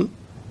አቅምም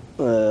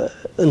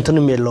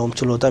እንትንም የለውም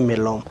ችሎታም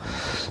የለውም።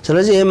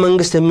 ስለዚህ ይሄ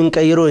መንግስት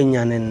የምንቀይረው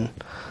እኛ ነን።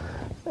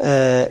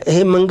 ይሄ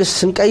መንግስት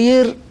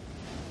ስንቀይር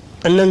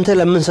እናንተ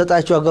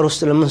ለምንሰጣቸው ሀገር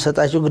ውስጥ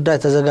ለምንሰጣቸው ጉዳይ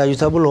ተዘጋጁ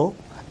ተብሎ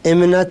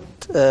እምነት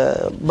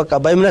በቃ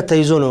በእምነት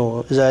ተይዞ ነው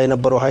እዛ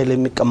የነበረው ኃይል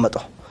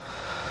የሚቀመጠው።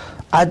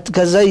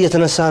 ከዛ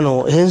እየተነሳ ነው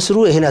ይሄን ስሩ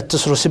ይሄን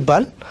አትስሩ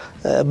ሲባል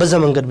በዛ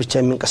መንገድ ብቻ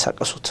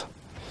የሚንቀሳቀሱት።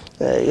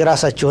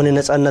 የራሳቸው የሆነ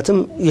ነጻነትም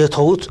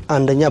የተውት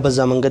አንደኛ በዛ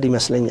መንገድ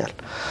ይመስለኛል።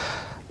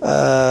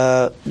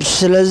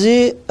 ስለዚህ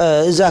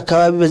እዛ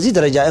አካባቢ በዚህ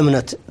ደረጃ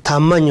እምነት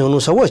ታማኝ የሆኑ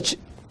ሰዎች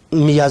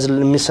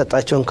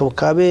የሚሰጣቸው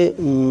እንክብካቤ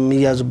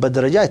የሚያዙበት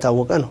ደረጃ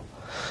የታወቀ ነው።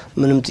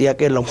 ምንም ጥያቄ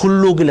የለም።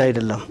 ሁሉ ግን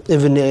አይደለም።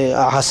 ኢቭን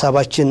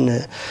ሐሳባችን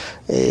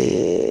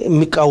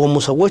የሚቃወሙ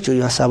ሰዎች ወይ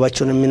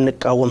ሐሳባቸውን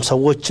የሚንቃወም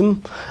ሰዎችም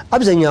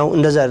አብዛኛው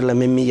እንደዛ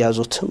አይደለም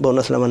የሚያዙት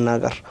በእውነት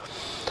ለመናገር።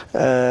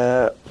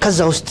 ከዛ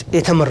ውስጥ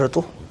የተመረጡ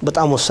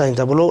በጣም ወሳኝ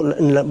ተብሎ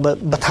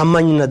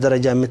በታማኝነት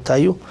ደረጃ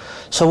የሚታዩ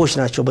ሰዎች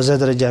ናቸው በዛ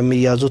ደረጃ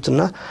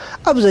የሚያዙትና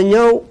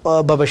አብዛኛው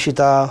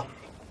በበሽታ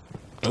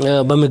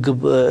በምግብ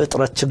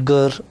እጥረት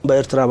ችግር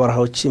በኤርትራ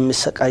በረሃዎች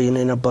የሚሰቃይ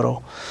ነው የነበረው።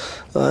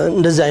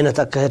 እንደዚህ አይነት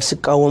አካሄድ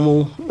ሲቃወሙ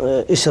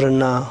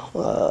እስርና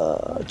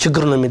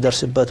ችግር ነው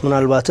የሚደርስበት።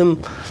 ምናልባትም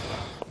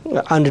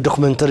አንድ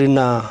ዶክመንተሪና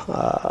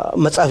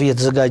መጽሐፍ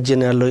እየተዘጋጀ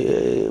ነው ያለው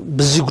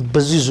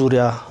በዚህ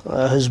ዙሪያ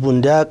ህዝቡ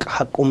እንዲያውቅ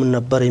ሐቁ ምን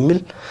ነበር የሚል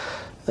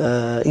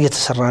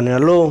እየተሰራ ነው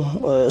ያለው።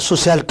 እሱ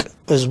ሲያልቅ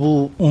ህዝቡ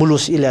ሙሉ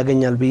ስዕል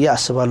ያገኛል ብዬ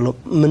አስባለሁ።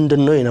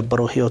 ምንድነው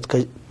የነበረው ህይወት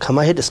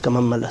ከማሄድ እስከ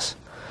መመለስ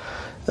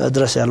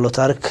ድረስ ያለው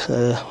ታሪክ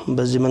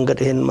በዚህ መንገድ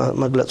ይሄን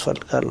መግለጽ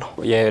ፈልጋለሁ።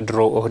 የድሮ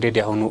ኦህዴድ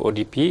ያሁኑ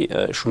ኦዲፒ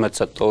ሹመት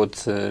ሰጥቶት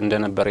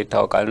እንደነበር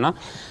ይታወቃልና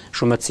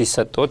ሹመት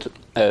ሲሰጥቶት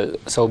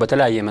ሰው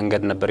በተለያየ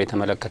መንገድ ነበር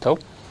የተመለከተው።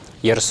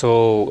 የርሶ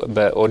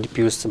በኦዲፒ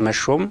ውስጥ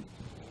መሾም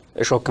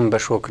ሾክን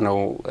በሾክ ነው።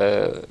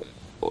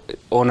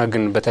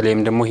 ኦነግን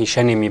በተለይም ደግሞ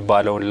ሸኔ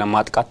የሚባለውን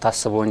ለማጥቃት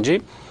ታስቦ እንጂ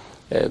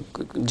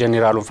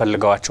ጄኔራሉን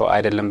ፈልገዋቸው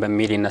አይደለም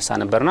በሚል ይነሳ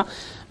ነበርና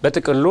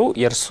በጥቅሉ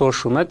የርሶ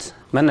ሹመት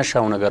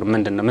መነሻው ነገር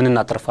ምንድነው? ምን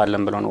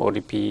እናተርፋለን ብለው ነው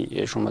ኦዲፒ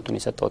ሹመቱን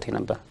የሰጠውት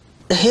ነበር?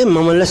 ይሄ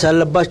መመለስ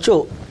ያለባቸው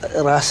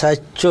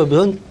ራሳቸው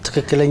ቢሆን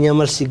ትክክለኛ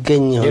መልስ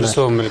ይገኝ ይሆናል። የርሶ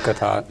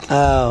ምልከታ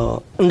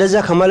እንደዛ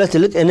ከማለት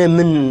ይልቅ እኔ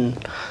ምን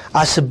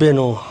አስቤ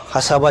ነው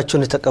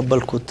ሐሳባቸውን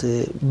የተቀበልኩት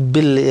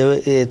ብል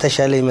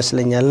የተሻለ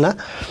ይመስለኛልና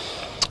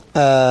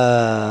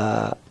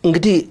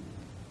እንግዲህ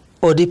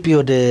ኦዲፒ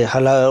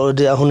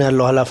ወደ አሁን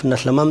ያለው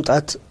ኃላፊነት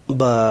ለማምጣት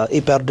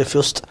በኢፒአርዲኤፍ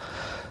ውስጥ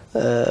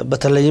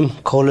በተለይም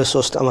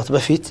ከ2-3 አመት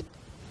በፊት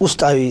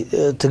ውስጣዊ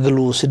ትግሉ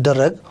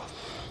ሲደረግ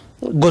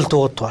ጎልቶ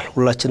ወጥቷል።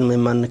 ሁላችንም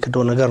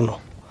የማንክደው ነገር ነው።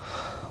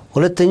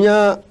 ሁለተኛ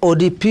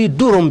ኦዲፒ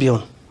ዱሮም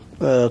ቢሆን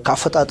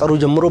ካፈጣጠሩ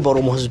ጀምሮ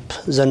በኦሮሞ ህዝብ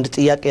ዘንድ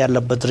ጥያቄ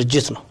ያለበት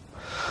ድርጅት ነው።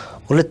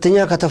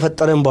 ሁለተኛ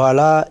ከተፈጠረም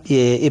በኋላ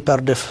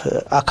የኢፒአርዲኤፍ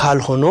አካል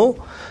ሆኖ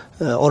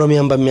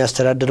ኦሮሚያን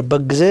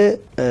በሚያስተዳድርበት ጊዜ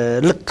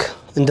ልክ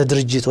እንደ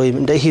ድርጅት ወይም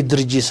እንደ ይሄ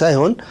ድርጅት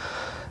ሳይሆን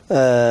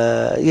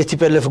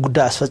የቲፒኤልኤፍ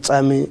ጉዳይ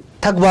አስፈጻሚ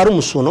ተግባሩም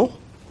እሱ ነው።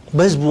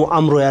 በህዝቡ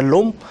አምሮ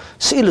ያለውም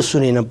ስዕል እሱ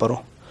ነው የነበረው።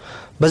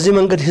 በዚህ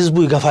መንገድ ህዝቡ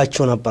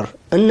ይገፋቸው ነበር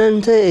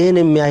እናንተ ይሄን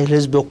የሚያህል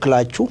ህዝብ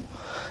ወክላችሁ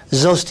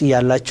እዛው ውስጥ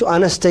ያላችሁ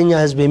አነስተኛ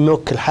ህዝብ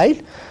የሚወክል ኃይል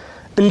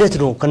እንዴት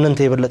ነው ከነንተ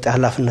የበለጠ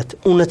ኃላፊነት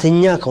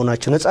እውነተኛ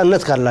ከሆናችሁ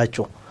ነጻነት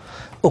ካላችሁ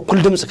እኩል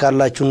ድምጽ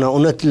ካላችሁና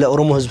እውነት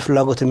ለኦሮሞ ህዝብ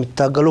ፍላጎት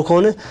የሚታገሉ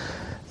ከሆነ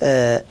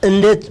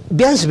እንዴት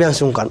ቢያንስ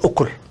እንኳን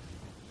እኩል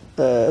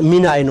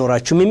ሚና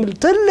አይኖራችሁም የሚል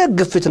ትልቅ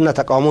ግፊትና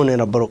ተቃውሞ ነው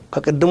የነበረው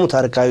ከቀደሙ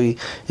ታሪካዊ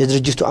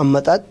የድርጅቱ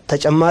አመጣጥ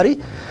ተጨማሪ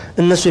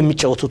እነሱ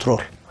የሚጫወቱት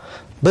ሮል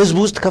በህዝቡ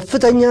ውስጥ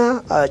ከፍተኛ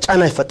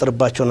ጫና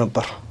ይፈጠርባቸው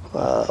ነበር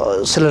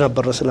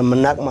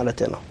ስለምናቅ ማለት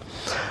ነው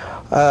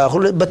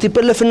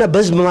በቲፒኤልኤፍና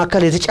በህዝብ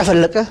መካከል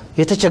የተጨፈለቀ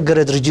የተቸገረ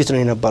ድርጅት ነው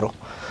የነበረው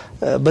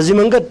በዚህ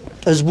መንገድ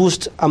ህዝቡ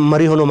ውስጥ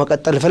አመሪ ሆኖ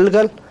መቀጠል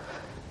ይፈልጋል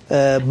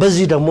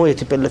በዚህ ደግሞ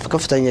የቲፒኤልኤፍ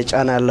ከፍተኛ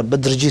ጫና ያለበት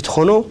ድርጅት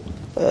ሆኖ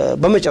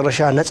በመጨረሻ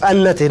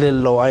ነጻነት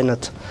የሌለው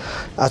አይነት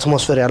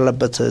አትሞስፌር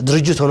ያለበት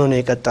ድርጅት ሆኖ ነው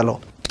የቀጠለው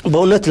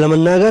በእውነት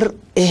ለመናገር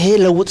ይሄ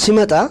ለውጥ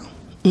ሲመጣ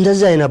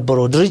እንደዛ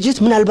የነበረው ድርጅት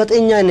ምናልባት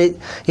እኛ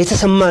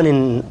የተሰማንን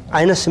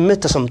አይነት ስሜት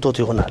ተሰምቶት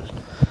ይሆናል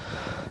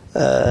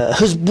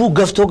ህዝቡ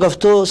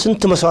ገፍቶ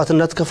ስንት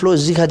መስዋዕትነት ከፍሎ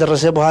እዚህ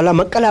ከደረሰ በኋላ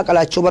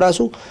መቀላቀላቸው በራሱ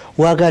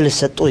ዋጋ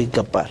ሊሰጠው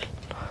ይገባል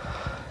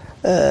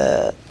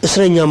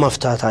እስረኛ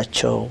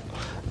ማፍታታቸው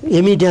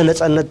የሚዲያ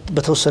ነጻነት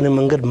በተወሰነ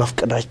መንገድ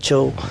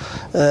መፍቀዳቸው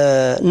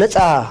ነጻ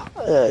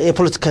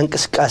የፖለቲካ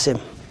እንቅስቃሴም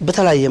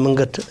በተለያየ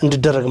መንገድ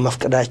እንዲደረግ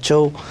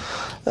መፍቀዳቸው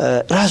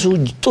ራሱ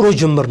ጥሩ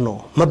ጅምር ነው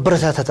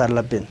መበረታታት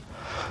አለብን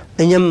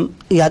እኛም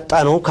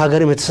ያጣነው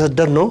ከሀገርም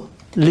የተሰደድነው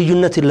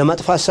ልዩነትን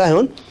ለማጥፋት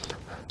ሳይሆን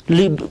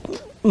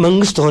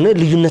መንግስት ሆነ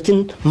ልዩነትን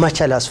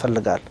ማቻል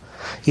ያስፈልጋል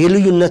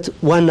የልዩነት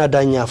ዋና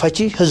ዳኛ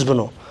ፈቺ ህዝብ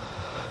ነው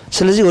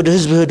ስለዚህ ወደ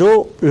ህዝብ ሄዶ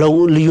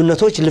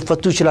ልዩነቶች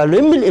ሊፈቱ ይችላሉ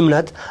የሚል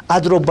እምነት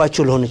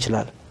አድሮባቸው ሊሆን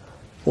ይችላል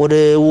ወደ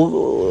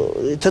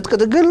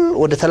ተጥቅጥግል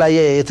ወደ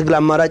ተለያየ የትግል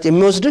አማራጭ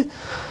የሚወስድ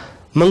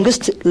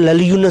መንግስት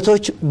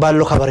ለልዩነቶች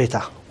ባለው ከበሬታ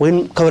ወይም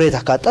ከበሬታ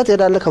ካጣት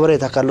ይላል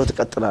ከበሬታ ካለው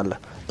ተቀጥላለ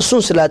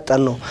እሱን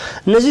ስላጣን ነው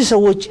እነዚህ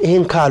ሰዎች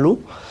ይሄን ካሉ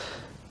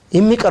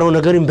የሚቀረው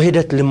ነገርን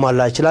በሂደት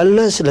ሊሟላ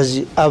ይችላልና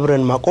ስለዚህ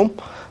አብረን ማቆም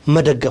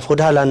መደገፍ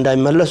ወደ ኋላ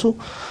እንዳይመለሱ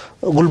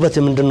ጉልበት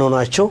ምንድነው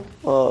ናቸው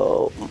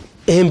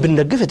ይሄን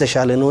ብንደግፍ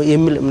የተሻለ ነው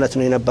የሚል እምነት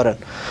ነው የነበረን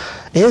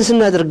ይሄን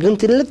ስናደርግ ግን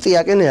ትልቅ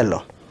ጥያቄ ነው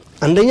ያለው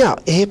አንደኛ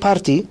ይሄ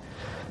ፓርቲ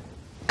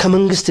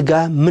ከመንግስት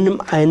ጋር ምንም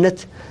አይነት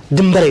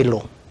ድንበር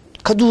የለውም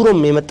ከዱሮም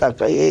የመጣ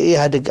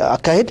የኢህአዴግ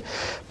አካሄድ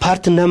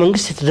ፓርቲና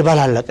መንግስት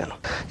የተደባላለቀ ነው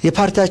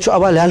የፓርቲያቸው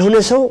አባል ያልሆነ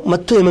ሰው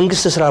መጥቶ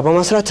የመንግስት ስራ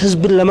በማስራት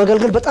ህዝብን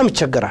ለማገልገል በጣም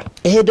ይቸገራል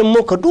ይሄ ደግሞ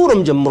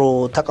ከዱሮም ጀምሮ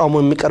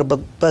ተቃውሞ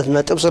የሚቀርብበት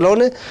ነጥብ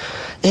ስለሆነ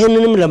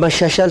ይሄንንም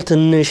ለማሻሻል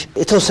ትንሽ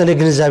የተወሰነ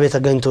ግንዛቤ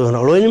ተገኝቶ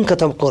ይሆናል ወይንም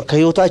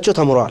ከህይወታቸው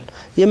ተምሯል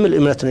የሚል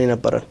እምነት ነው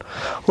የነበረን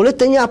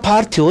ሁለተኛ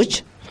ፓርቲዎች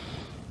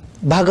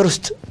በሀገር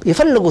ውስጥ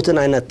የፈለጉትን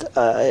አይነት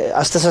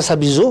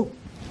አስተሳሰብ ይዞ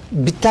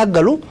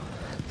ቢታገሉ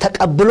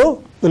ተቀብሎ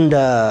እንደ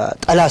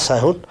ጠላት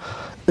ሳይሆን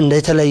እንደ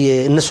የተለየ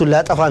እነሱ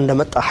ላጠፋ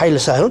እንደመጣ ኃይል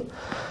ሳይሆን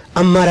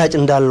አማራጭ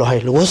እንዳለው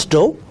ኃይል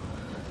ወስደው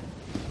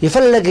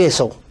የፈለገ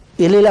ሰው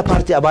የሌላ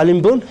ፓርቲ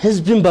አባልም ቢሆን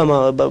ህዝብን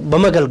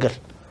በመገልገል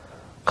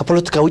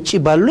ከፖለቲካ ውጪ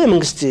ባሉ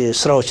የመንግስት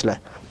ስራዎች ላይ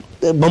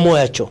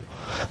በመዋያቸው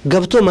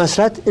ገብቶ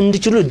ማስራት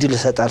እንዲችሉ እድል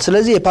ይሰጣል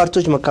ስለዚህ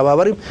የፓርቲዎች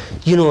መከባበርም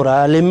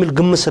ይኖራል የሚል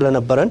ግምት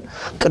ስለነበረን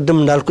ቀደም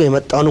እንዳልኩ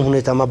የመጣውን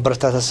ሁኔታ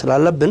ማበረታታት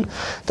ስላለብን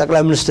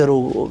ጠቅላይ ሚኒስትሩ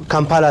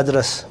ካምፓላ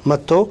ድረስ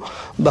መጥቶ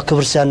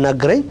በክብር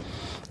ሲያናግረኝ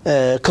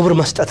ክብር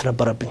መስጠት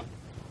ነበረብኝ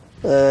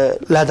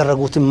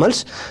ላደረጉት መልስ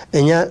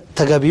እኛ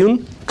ተገቢውን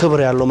ክብር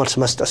ያለው መልስ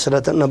መስጠት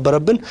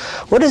ስለነበረብን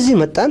ወደዚህ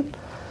መጣን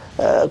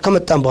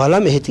ከመጣን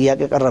በኋላም ይሄ ጥያቄ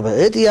ቀረበ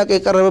ጥያቄ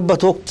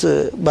ቀረበበት ወቅት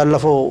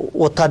ባለፈው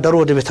ወታደሩ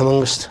ወደ ቤተ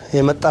መንግስት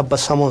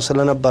የመጣበት ሰሞን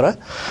ስለነበረ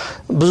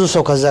ብዙ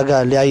ሰው ከዛ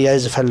ጋር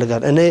ሊያያይዝ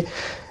ይፈልጋል እኔ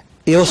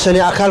የወሰነ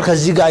አካል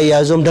ከዚህ ጋር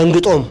ያያዘውም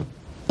ደንግጦም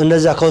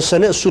እንደዛ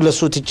ከወሰነ እሱ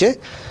ለሱ ትቼ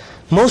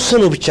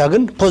መወሰኑ ብቻ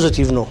ግን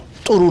ፖዚቲቭ ነው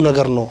ጥሩ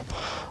ነገር ነው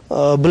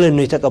ብለን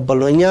ነው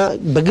የተቀበልነው እኛ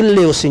በግሌ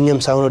ወስኘም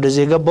ሳይሆን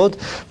ወደዚህ የገባሁት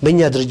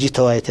በእኛ ድርጅት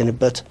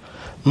ተወያይተንበት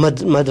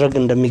ማድረግ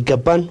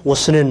እንደሚገባን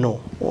ወስነን ነው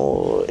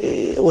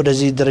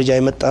ወደዚህ ደረጃ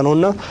የመጣ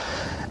ነውና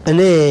እኔ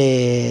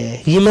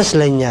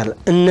ይመስለኛል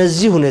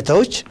እነዚህ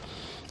ሁኔታዎች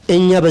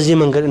እኛ በዚህ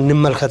መንገድ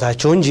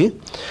እንመልከታቸው እንጂ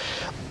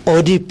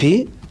ኦዲፒ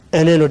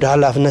እኔን ወደ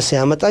ኃላፊነት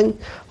ሲያመጣኝ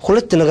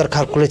ሁለት ነገር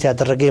ካልኩሌት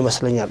ያደረገ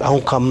ይመስለኛል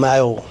አሁን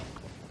ከማየው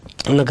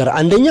ነገር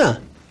አንደኛ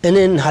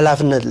እኔን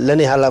ኃላፊነት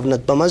ለኔ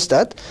ኃላፊነት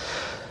በመስጠት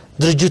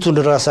ድርጅቱን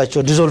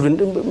ራሳቸው ዲዞልቭ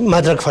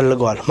ማድረግ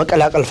ፈልገዋል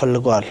መቀላቀል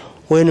ፈልገዋል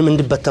ወይንም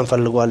እንዲበተን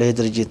ፈልገዋል ይሄ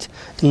ድርጅት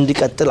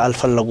እንዲቀጥል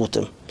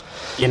አልፈለጉትም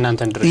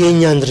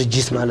የኛን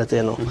ድርጅት ማለት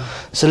ነው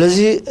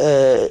ስለዚህ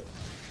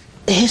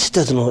ይሄ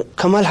ስህተት ነው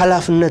ከማል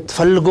ኃላፊነት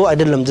ፈልጎ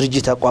አይደለም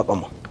ድርጅት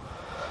አቋቋመው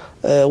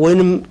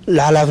ወይንም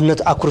ለኃላፊነት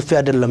አኩርፊ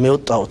አይደለም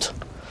የወጣውት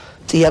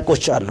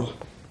ጥያቄዎች አሉ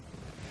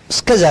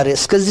እስከዛሬ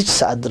እስከዚህ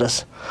ሰዓት ድረስ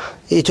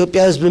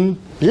የኢትዮጵያ ህዝብም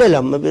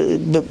ሌላም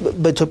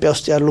በኢትዮጵያ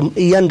ውስጥ ያሉ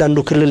እያንዳንዱ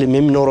ክልል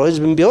የሚኖረው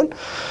ህዝብም ቢሆን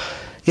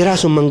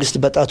የራሱን መንግስት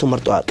በጣቱ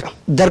መርጦ አቀም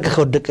ደርግ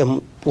ከወደቀም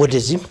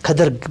ወደዚህም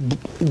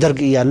ከደርግ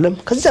ይያለም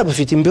ከዛ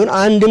በፊትም ቢሆን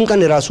አንድም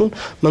ቀን የራሱን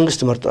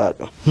መንግስት መርጦ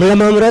አቀም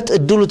ለማምራት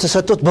እድሉ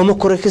ተሰጥቶት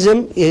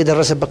በመኮረክዘም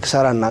የደረሰበት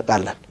ክሳራ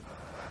እናቃለን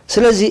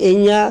ስለዚህ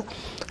እኛ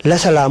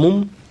ለሰላሙም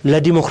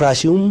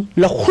ለዲሞክራሲውም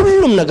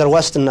ለሁሉም ነገር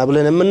ዋስትና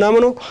ብለን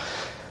የምናምነው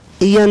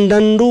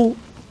እያንዳንዱ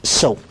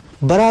ሰው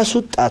በራሱ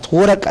ጣት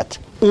ወረቀት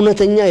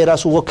እውነተኛ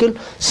የራሱ ወኪል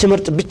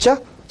ሲመርጥ ብቻ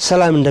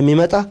ሰላም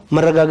እንደሚመጣ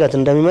መረጋጋት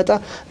እንደሚመጣ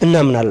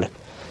እናምናለን።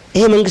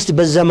 ይሄ መንግስት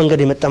በዛ መንገድ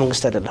የመጣ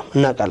መንግስት አይደለም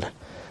እናውቃለን።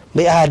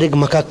 በኢህአዴግ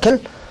መካከል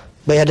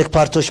በኢህአዴግ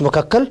ፓርቲዎች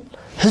መካከል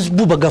ህዝቡ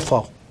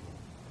በገፋው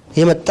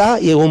የመጣ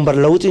የወንበር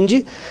ለውጥ እንጂ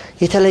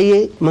የተለየ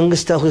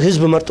መንግስት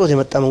ህዝብ መርጦት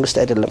የመጣ መንግስት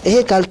አይደለም። ይሄ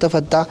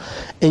ካልተፈታ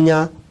እኛ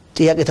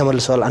ጥያቄ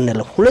ተመልሰዋል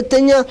አንልም።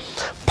 ሁለተኛ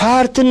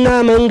ፓርቲና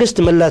መንግስት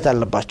መላት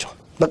አለባቸው።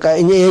 በቃ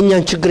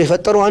የኛን ችግር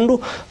የፈጠረው አንዱ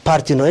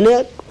ፓርቲ ነው። እኔ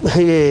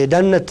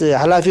ዳነት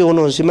ኃላፊ ሆኖ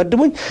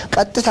ሲመድቡኝ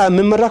ቀጥታ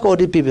የምመራ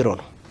ከኦዲፒ ቢሮ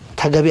ነው።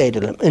 ተገቢ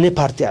አይደለም። እኔ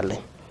ፓርቲ አለኝ፣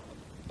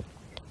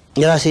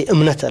 የራሴ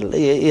እምነት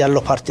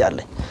ያለው ፓርቲ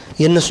አለኝ።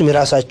 የነሱም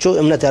የራሳቸው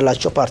እምነት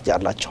ያላቸው ፓርቲ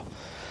አላቸው።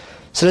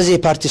 ስለዚህ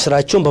የፓርቲ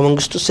ስራቸውን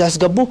በመንግስቱ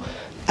ሲያስገቡ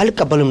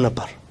አልቀበልም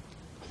ነበር።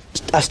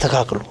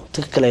 አስተካክሉ፣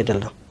 ትክክል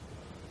አይደለም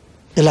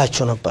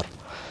እላቸው ነበር።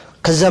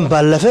 ከዛም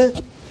ባለፈ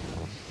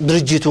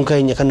ድርጅቱን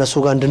ከነሱ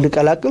ጋር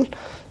እንድንቀላቅል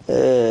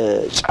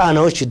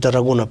ጫናዎች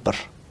ይደረጉ ነበር።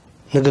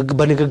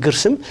 በንግግር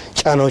ስም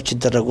ጫናዎች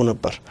ይደረጉ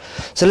ነበር።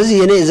 ስለዚህ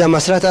የኔ እዛ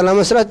መስራት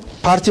አለመስራት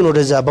ፓርቲን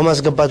ወደዛ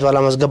በማስገባት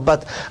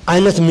ባለማስገባት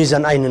አይነት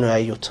ሚዛን አይን ነው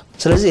ያዩት።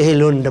 ስለዚህ ይሄ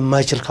ሊሆን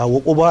እንደማይችል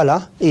ካወቁ በኋላ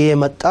ይሄ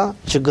መጣ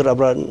ችግር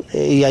አብራን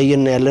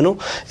ያየን ያለነው።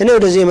 እኔ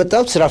ወደዚህ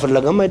የመጣሁት ስራ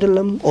ፍለጋም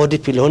አይደለም፣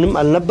 ኦዲፒ ሊሆንም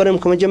አልነበረም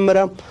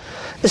ከመጀመሪያም።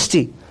 እስቲ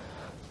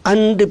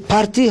አንድ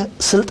ፓርቲ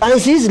ስልጣን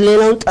ሲይዝ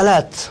ሌላውን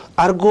ጠላት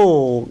አርጎ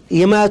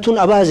የማያቱን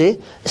አባዜ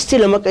እስቲ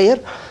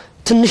ለመቀየር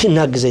ትንሽ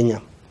እናግዘኛ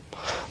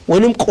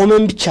ወንም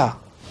ቆመን ብቻ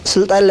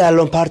ስልጣን ላይ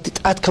ያለውን ፓርቲ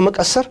ጣት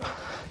ከመቀሰር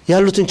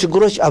ያሉትን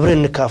ችግሮች አብረን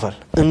እንካፈል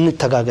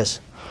እንተጋገዝ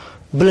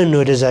ብለን ነው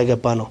ወደዛ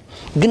የገባ ነው።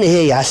 ግን ይሄ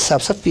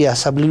የሐሳብ ሰፊ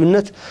የሐሳብ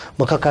ልዩነት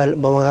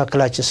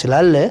በመካከላችን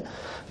ስላለ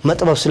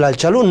መጥበብ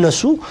ስላልቻሉ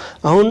እነሱ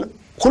አሁን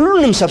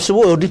ሁሉንም ሰብስቦ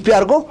ኦዲፒ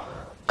አርጎ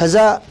ከዛ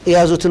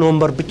የያዙትን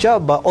ወንበር ብቻ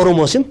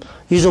በኦሮሞ ስም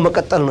ይዞ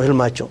መቀጠል ነው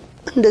ህልማቸው።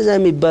 እንደዛ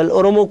የሚባል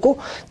ኦሮሞ እኮ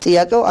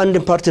ጥያቄው አንድ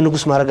ፓርቲ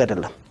ንጉስ ማድረግ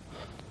አይደለም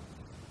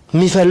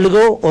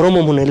የሚፈልገው።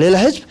 ኦሮሞም ሆነ ሌላ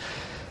ህዝብ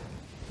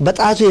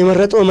በጣቱ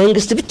የመረጠው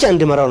መንግስት ብቻ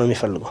እንዲመራው ነው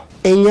የሚፈልገው።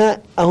 እኛ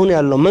አሁን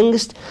ያለው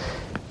መንግስት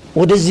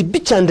ወደዚህ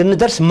ብቻ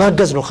እንድንደርስ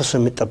ማገዝ ነው ከሱ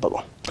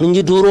የሚጠበቀው እንጂ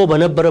ድሮ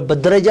በነበረበት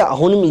ደረጃ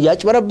አሁንም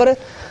ያጭበረበረ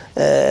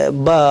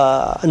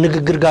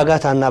በንግግር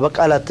ጋጋታና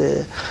በቃላት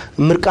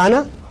ምርቃና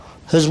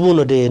ህዝቡን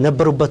ወደ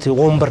ነበሩበት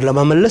ወንበር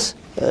ለማመለስ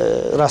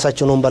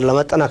ራሳቸውን ወንበር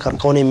ለማጠናከር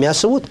ከሆነ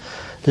የሚያስቡት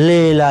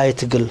ሌላ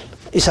የትግል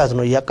ኢሳት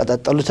ነው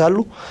ያቀጣጣሉት አሉ።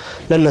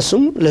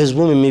 ለነሱም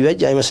ለህዝቡም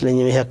የሚበጅ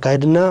አይመስለኝም ይሄ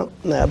አካሄድና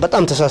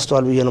በጣም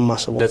ተሳስተዋል ብዬ ነው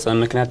ማስበው። ለጸን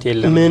ምክንያት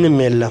የለም ምንም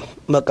የለም።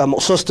 በቃ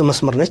ሶስት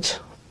መስመር ነች።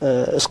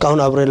 እስካሁን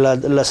አብረን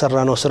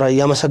ለሰራነው ስራ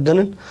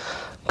ያመሰገንን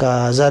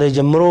ከዛሬ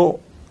ጀምሮ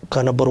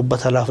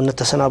ከነበሩበት ኃላፊነት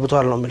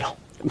ተሰናብቷል ነው የሚለው።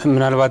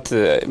 ምናልባት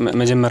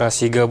መጀመሪያ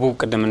ሲገቡ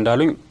ቀደም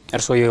እንዳሉኝ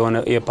እርሶ የሆነ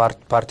የፓርቲ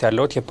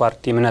ያለውት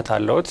የፓርቲ እምነት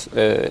አለውት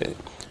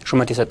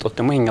ሹመት የሰጡት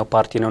ደግሞ የኛው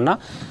ፓርቲ ነውና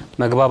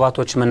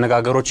መግባባቶች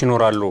መነጋገሮች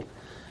ይኖራሉ።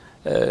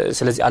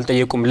 ስለዚህ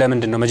አልጠየቁም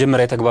ለምንድነው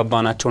መጀመሪያ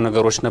የተግባባናቸው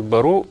ነገሮች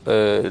ነበሩ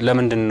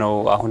ለምንድነው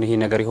አሁን ይሄ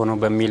ነገር የሆነው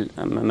በሚል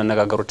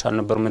መነጋገሮች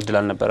አልነበሩም እድል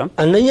አልነበረም።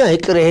 አንደኛ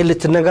ይቅር ይሄ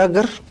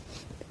ልትነጋገር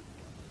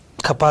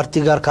ከፓርቲ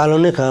ጋር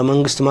ካልሆነ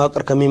ከመንግስት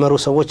ማወቅር ከሚመሩ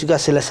ሰዎች ጋር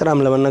ስለ ስራም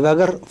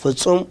ለመነጋገር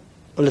ፍጹም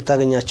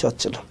ልታገኛቸው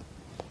አትችልም።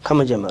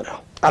 ከመጀመሪያው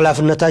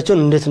ኃላፊነታቸውን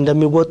እንዴት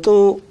እንደሚወጡ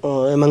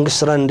የመንግስት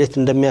ስራ እንዴት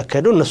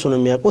እንደሚያካሂዱ እነሱ ነው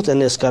የሚያውቁት።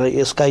 እኔ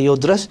እስካየው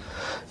ድረስ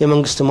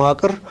የመንግስት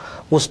ማወቅር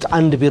ውስጥ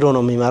አንድ ቢሮ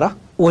ነው የሚመራ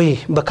ወይ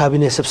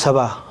በካቢኔ ስብሰባ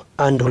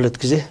አንድ ሁለት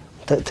ጊዜ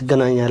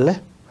ትገናኛለህ።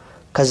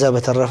 ከዛ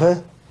በተረፈ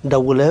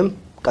ደውለም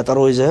ቀጠሮ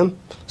ይዘም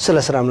ስለ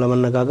ስራም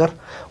ለመነጋገር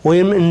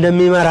ወይም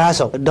እንደሚመራ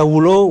ሰው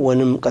ደውሎ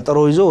ወንም ቀጠሮ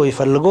ይዞ ወይ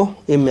ፈልጎ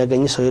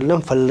የሚያገኝ ሰው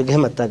የለም። ፈልገህ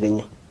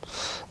መታገኝም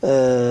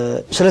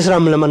ስለ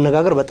ስራም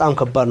ለመነጋገር በጣም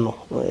ከባድ ነው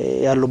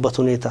ያሉበት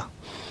ሁኔታ።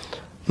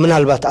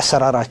 ምናልባት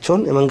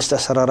አሰራራቸውን የመንግስት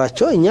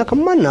አሰራራቸው እኛ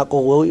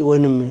ከማናውቀው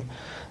ወይንም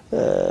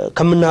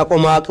ከምናውቀው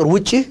ማዕቀር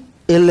ውጪ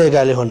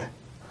ኢሌጋል የሆነ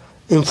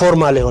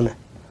ኢንፎርማል የሆነ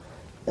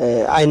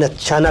አይነት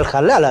ቻናል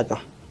ካለ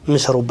አላውቅም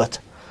የሚሰሩበት።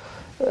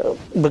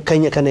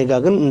 ከኔ ጋር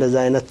ግን እንደዛ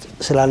አይነት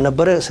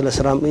ስላልነበረ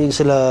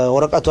ስለ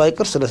ወረቀቱ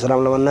አይቅር ስለ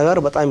ስራም ለመነጋገር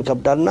በጣም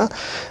ይከብዳልና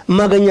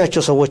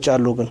ማገኛቸው ሰዎች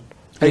አሉ። ግን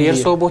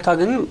የርሶ ቦታ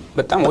ግን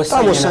በጣም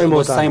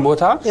ወሳኝ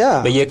ቦታ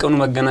በየቀኑ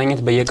መገናኘት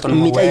በየቀኑ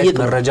መወያየት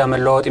መረጃ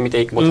መለዋወጥ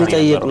የሚጠይቅ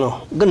ነው።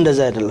 ግን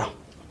እንደዛ አይደለም።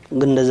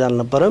 ግን እንደዛ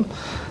አልነበረም።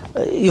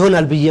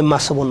 ይሆናል ብዬ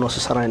ማሰቡን ነው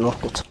ሰራ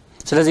ይኖርኩት።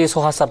 ስለዚህ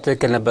የሰው ሐሳብ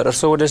ትክክል ነበር።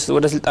 እርሶ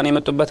ወደ ስልጣን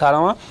የመጡበት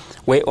ዓላማ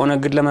ወይ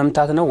ኦነግን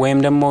ለመምታት ነው ወይም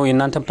ደግሞ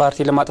የናንተን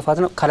ፓርቲ ለማጥፋት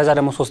ነው። ካለዛ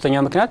ደግሞ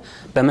ሶስተኛው ምክንያት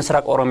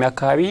በመስራቅ ኦሮሚያ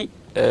አካባቢ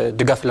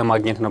ድጋፍ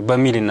ለማግኘት ነው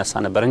በሚል ይነሳ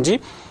ነበር እንጂ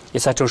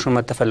የሳቸውን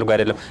ሹመት ተፈልጎ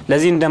አይደለም።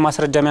 ለዚህ እንደ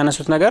ማስረጃ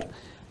የሚያነሱት ነገር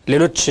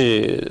ሌሎች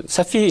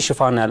ሰፊ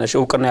ሽፋን ያላቸው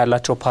እውቅና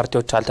ያላቸው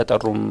ፓርቲዎች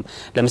አልተጠሩም።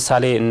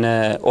 ለምሳሌ እነ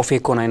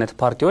ኦፌኮን አይነት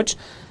ፓርቲዎች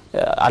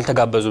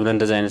አልተጋበዙም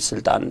ለእንደዚህ አይነት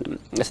ስልጣን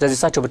ስለዚህ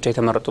እሳቸው ብቻ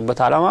የተመረጡበት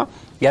ዓላማ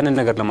ያንን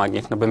ነገር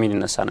ለማግኘት ነው በሚል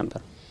ይነሳ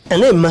ነበር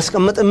እኔ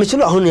ማስቀመጥ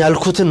የምችለው አሁን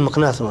ያልኩትን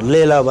ምክንያት ነው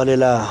ሌላ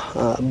በሌላ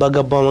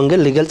በገባው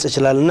መንገድ ሊገልጽ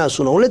ይችላልና እሱ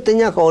ነው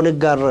ሁለተኛ ከኦነግ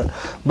ጋር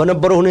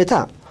በነበረው ሁኔታ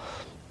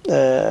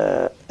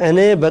እኔ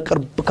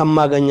በቅርብ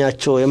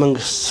ከማገኛቸው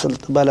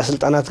የመንግስት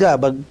ባለስልጣናት ጋር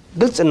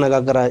በግልጽ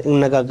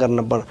እንነጋገር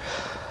ነበር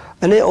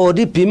እኔ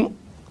ኦዲፒም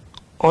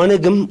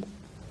ኦነግም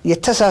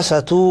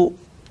የተሳሳቱ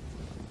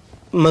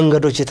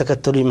መንገዶች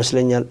የተከተሉ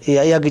ይመስለኛል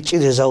ያ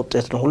ግጭት የዛ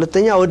ውጤት ነው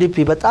ሁለተኛ ኦዲፒ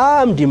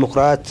በጣም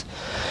ዲሞክራት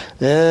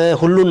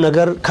ሁሉን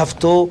ነገር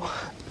ከፍቶ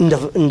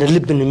እንደ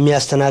ልብን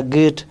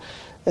የሚያስተናግድ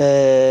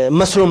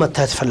መስሎ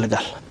መታየት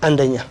ይፈልጋል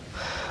አንደኛ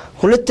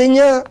ሁለተኛ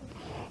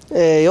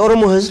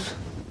የኦሮሞ ህዝብ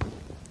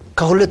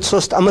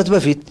ከ2-3 አመት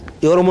በፊት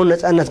የኦሮሞ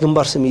ነጻነት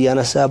ግንባር ስም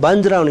ያነሳ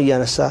ባንዲራውን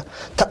ያነሳ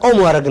ተቃውሞ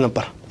ያደርግ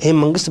ነበር ይሄ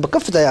መንግስት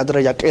በከፍተኛ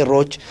ደረጃ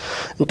ቀይሮች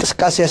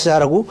እንቅስቃሴ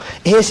ያደርጉ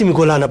ይሄ ስም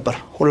ይጎላ ነበር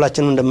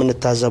ሁላችንም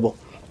እንደምንታዘበው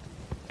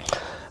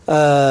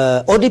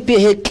ኦዲፒ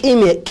ይሄ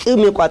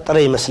ቂም የቋጠረ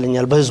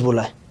ይመስለኛል በህዝቡ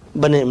ላይ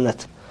በኔ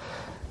እምነት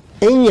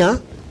እኛ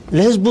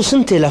ለህዝቡ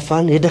ስንት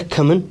የለፋን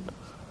የደከምን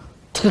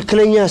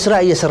ትክክለኛ ስራ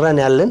እየሰራን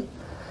ያለን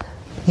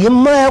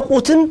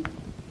የማያውቁትን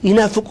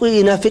ይናፍቅ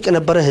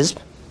የነበረ ህዝብ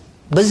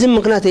በዚህ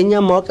ምክንያት የኛ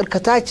መዋቅር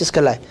ከታች እስከ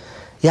ላይ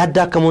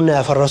ያዳከሙና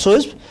ያፈረሰው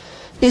ህዝብ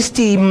እስቲ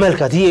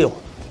ይመልከት ይየው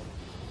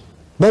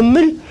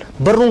በሚል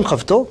በሩን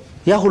ከፍቶ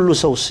ያ ሁሉ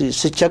ሰው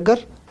ሲቸገር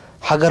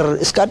ሀገር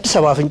እስከ አዲስ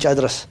አበባ ፍንጫ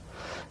ድረስ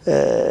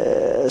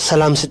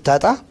ሰላም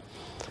ስታጣ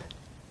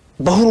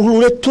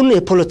በሁለቱን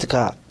የፖለቲካ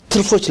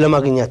ትርፎች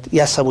ለማግኘት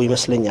ያሰቡ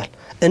ይመስለኛል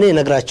እኔ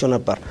ነግራቸው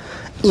ነበር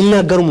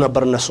ይናገሩም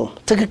ነበር እነሱም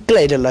ትክክል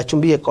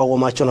አይደላችሁም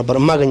ቢየቋወማቸው ነበር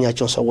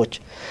ማገኛቸው ሰዎች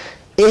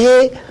ይሄ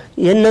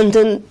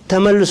የነንተን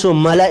ተመልሶ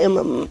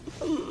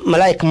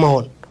መላእክ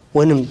መሆን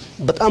ወንም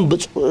በጣም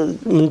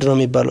ምንድነው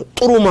የሚባለው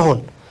ጥሩ መሆን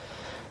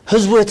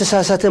ህዝቡ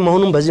የተሳሳተ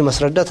መሆኑን በዚህ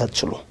መስረዳት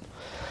አትችሉ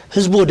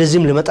ህዝቡ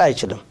ወደዚህም ሊመጣ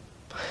አይችልም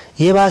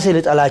የባሰ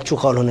ለጣላችሁ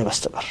ካልሆነ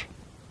በስተቀር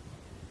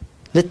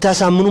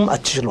ልታሳምኑም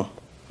አትችሉም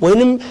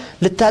ወይንም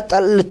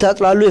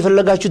ልታጥላሉ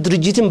የፈለጋችሁ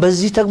ድርጅትን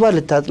በዚህ ተግባር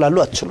ልታጥላሉ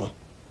አትችሉም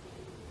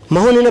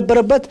መሆን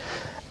የነበረበት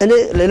እኔ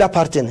ሌላ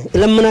ፓርቲ ነኝ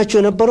ለምናችሁ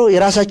የነበረው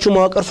የራሳችሁ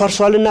መዋቅር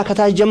ፈርሷልና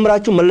ከታች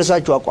ጀምራችሁ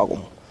መልሳችሁ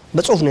አቋቁሙ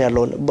በጽሁፍ ነው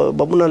ያለው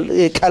በቡና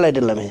ቃል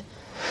አይደለም ይሄ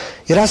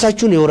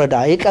የራሳችሁን የወረዳ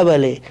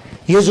የቀበሌ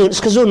የዞን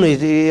እስከ ዞን ነው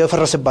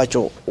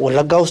የፈረሰባቸው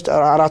ወለጋ ውስጥ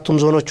አራቱም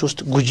ዞኖች ውስጥ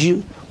ጉጂ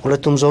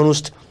ሁለቱም ዞን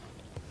ውስጥ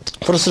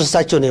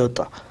ፍርስርሳቸው ነው የወጣ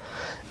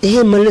ይሄ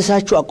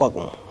መልሳችሁ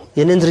አቋቁሙ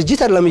የነን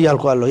ድርጅት አይደለም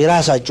ይያልኩዋለሁ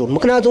የራሳችሁን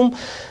ምክንያቱም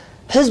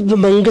ህዝብ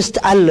መንግስት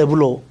አለ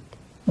ብሎ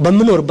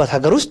በመኖርበት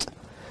ሀገር ውስጥ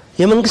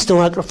የመንግስት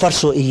መዋቅር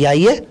ፈርሶ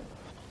እያየ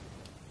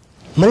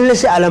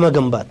መልሰ ዓላማ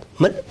ገንባት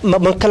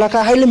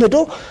መከላከያ ኃይል ሄዶ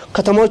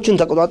ከተማዎችን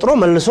ተቆጣጥሮ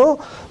መልሶ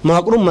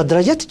መዋቅሩን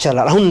ማደራጀት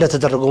ይቻላል አሁን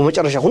እንደተደረገው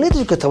መጨረሻ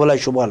ሁኔታው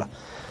ከተበላሹ በኋላ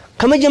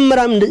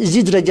ከመጀመሪያም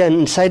እዚህ ደረጃ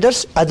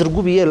ሳይደርስ አድርጉ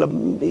ብዬ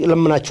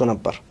ለምናቸው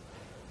ነበር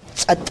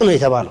ጸጥ ነው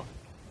የተባለው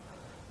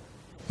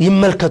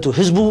ይመልከቱ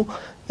ህዝቡ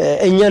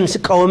እኛን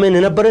ሲቃወመን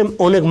የነበረ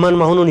ኦነግ ማን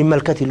ማሆኑን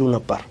ይመልከት ይሉ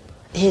ነበር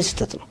ይሄ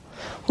ስህተት ነው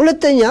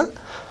ሁለተኛ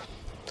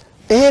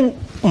ይሄን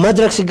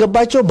መድረክ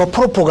ሲገባቸው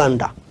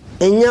በፕሮፓጋንዳ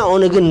እኛ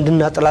ኦነግን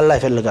እንድናጠላላ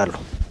ይፈልጋሉ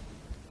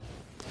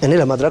እኔ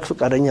ለማድረግ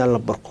ፍቃደኛ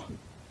አልነበርኩም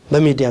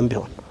በሚዲያም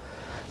ቢሆን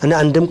እኔ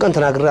አንድም ቀን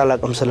ተናግሬ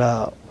አላቀም ስለ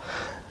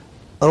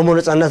ኦሮሞ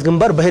ነጻነት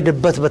ግንባር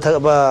በሄደበት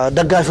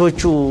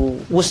በደጋፊዎቹ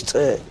ውስጥ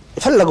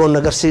የፈለገውን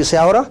ነገር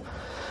ሲያወራ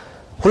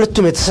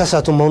ሁለቱም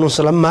የተሳሳቱ መሆኑን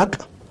ስለማቅ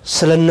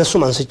ስለነሱ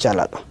ማንስቻ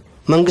አላቀም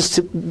መንግስት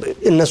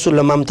እነሱን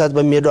ለማምታት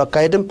በሚሄደው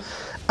አካሄድም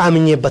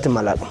አምኜበትም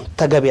አላቀም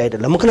ተገቢ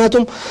አይደለም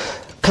ምክንያቱም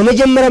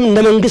ከመጀመሪያም እንደ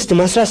መንግስት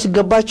ማስራት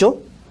ሲገባቸው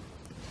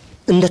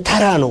እንደ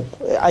ተራ ነው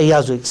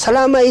አያዙ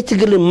ሰላማዊ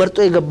ትግል መርጦ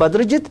የገባ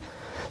ድርጅት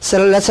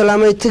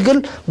ለሰላማዊ ትግል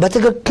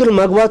በትክክል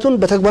ማግባቱን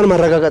በተግባር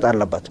ማረጋገጥ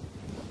አለበት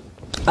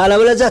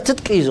አለበለዚያ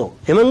ትጥቅ ይዞ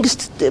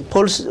የመንግስት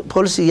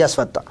ፖሊስ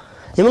እያስፈታ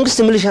የመንግስት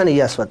ሚሊሻን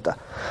እያስፈታ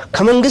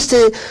ከመንግስት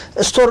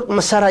ስቶር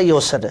መሳሪያ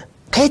እየወሰደ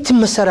ከየት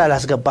መሳሪያ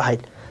ላስገባ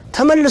ኃይል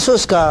ተመልሶ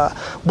እስከ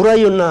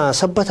ቡራዮና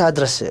ሰበታ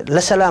ድረስ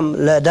ለሰላም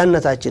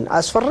ለዳነታችን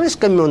አስፈሪ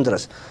እስከሚሆን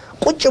ድረስ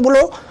ቁጭ ብሎ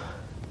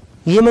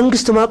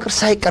የመንግስት ማቅር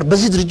ሳይቀር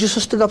በዚህ ድርጅት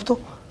ውስጥ ገብቶ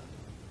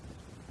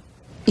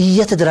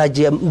እየተደራጀ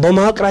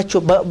በማቅራቸው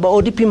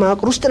በኦዲፒ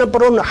ማቅር ውስጥ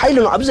ነበረው ኃይል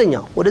ነው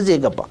አብዛኛው ወደዚህ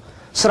የገባ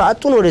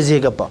ስርዓቱን ወደዚህ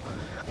የገባ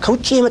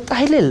ከውጪ የመጣ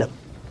ኃይል የለም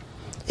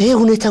ይሄ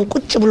ሁኔታን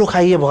ቁጭ ብሎ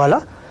ካየ በኋላ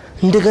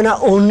እንደገና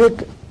ኦነግ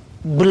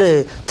ብለ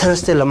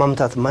ተነስተ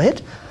ለማምታት ማሄድ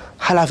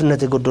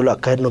ሐላፍነት የጎደሉ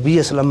አካሄድ ነው ብዬ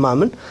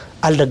ስለማምን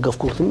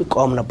አልደገፍኩትም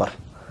ይቆም ነበር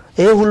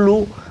ይሄ ሁሉ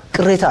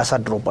ቅሬታ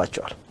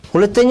አሳድሮባቸዋል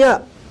ሁለተኛ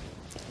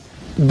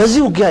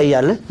በዚህ ውጊያ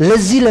ያለ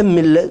ለዚህ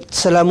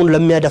ሰላሙን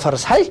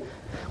ለሚያደፈርስ ኃይል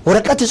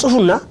ወረቀት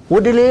ይጽፉና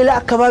ወደ ሌላ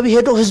አካባቢ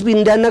ሄዶ ህዝብ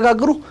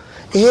እንዲያነጋግሩ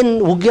ይሄን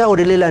ውጊያ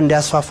ወደ ሌላ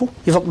እንዲያስፋፉ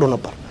ይፈቅዱ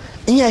ነበር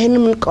እኛ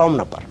ይሄንን እንቃወም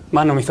ነበር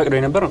ማን ነው የሚፈቅደው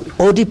የነበረው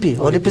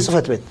ኦዲፒ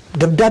ጽፈት ቤት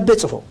ደብዳቤ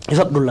ጽፎ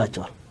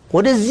ይፈቅዱላቸዋል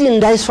ወደዚህ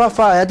እንዳይስፋፋ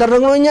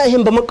ያደረግነው እኛ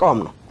ይሄን በመቃወም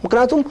ነው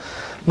ምክንያቱም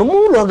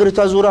በሙሉ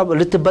ሀገሪቷ ዙሪያ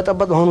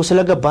ልትበጠበጥ ሆኖ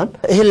ስለገባን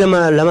ይሄን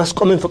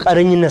ለማስቆም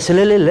ፈቃደኝነት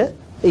ስለሌለ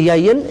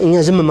እያየን እኛ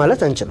ዝም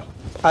ማለት አንችልም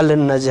አለን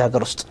እነዚህ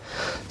ሀገር ውስጥ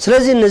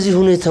ስለዚህ እነዚህ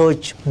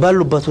ሁኔታዎች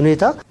ባሉበት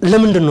ሁኔታ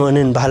ለምንድን ነው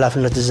እኔን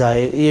በኃላፊነት እዛ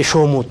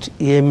የሾሙት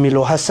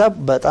የሚለው ሐሳብ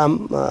በጣም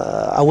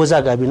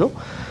አወዛጋቢ ነው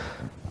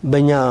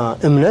በእኛ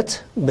እምነት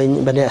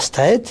በእኔ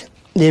አስተያየት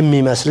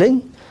የሚመስለኝ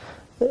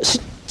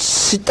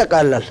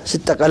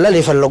ሲጠቃለል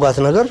የፈለጓት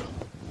ነገር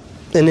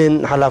እኔን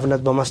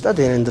ኃላፊነት በማስጣት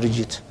የኔን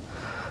ድርጅት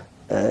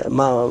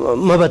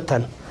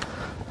መበተን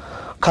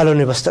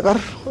ካልሆነ በስተቀር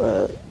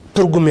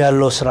ትርጉም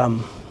ያለው ስራም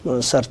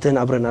ሰርተን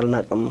አብረን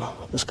አልናቀም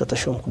እስከ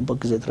ተሾምኩበት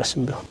ጊዜ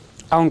ድረስም ቢሆን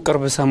አሁን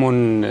ቅርብ ሰሞን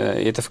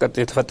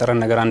የተፈጠረ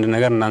ነገር አንድ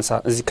ነገር እናንሳ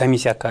እዚህ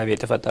ከሚሴ አካባቢ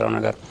የተፈጠረው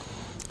ነገር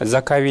እዛ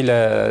አካባቢ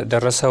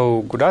ለደረሰው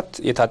ጉዳት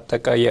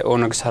የታጠቀ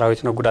የኦነግ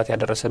ሰራዊት ነው ጉዳት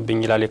ያደረሰብኝ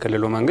ይላል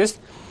የክልሉ መንግስት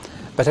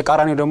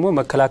በተቃራኒው ደግሞ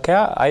መከላከያ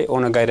አይ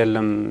ኦነግ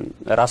አይደለም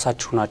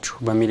ራሳችሁ ናችሁ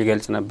በሚል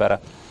ይገልጽ ነበር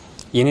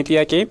የኔ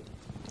ጥያቄ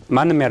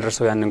ማንንም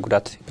ያደረሰው ያንን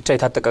ጉዳት ብቻ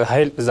የታጠቀ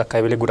ኃይል እዛ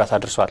አካባቢ ላይ ጉዳት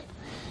አድርሷል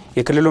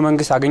የክልሉ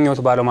መንግስት አገኘውት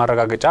ባለው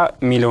ማረጋገጫ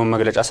ሚሊዮን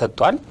መግለጫ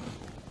ሰጥቷል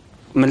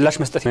ምላሽ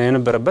መስጠት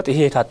የነበረበት ይሄ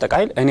የታጠቀ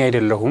ኃይል እኔ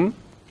አይደለሁም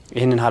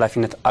ይሄንን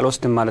ኃላፊነት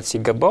አልወስድም ማለት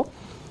ሲገባው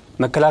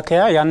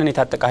መከላከያ ያንን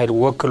የታጠቀ ኃይል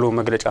ወክሎ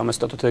መግለጫ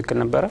መስጠቱ ትክክል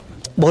ነበር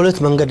በሁለት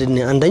መንገድ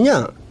አንደኛ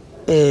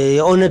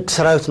የኦነግ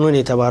ሰራዊት ነው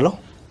የተባለው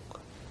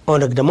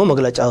ኦነግ ደግሞ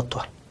መግለጫ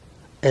አውጥቷል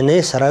እኔ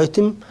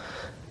ሰራዊትም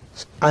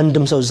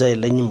አንድም ሰው እዛ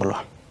የለኝም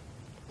ብሏል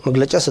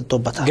መግለጫ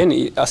ሰጥቶበታል ግን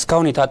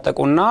እስካሁን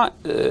የታጠቁና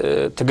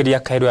ትግል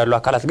ያካሄዱ ያሉ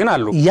አካላት ግን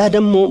አሉ ያ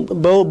ደግሞ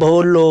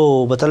በወሎ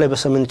በተለይ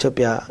በሰሜን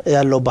ኢትዮጵያ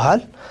ያለው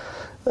ባህል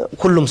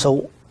ሁሉም ሰው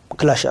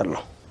ክላሽ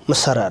አለው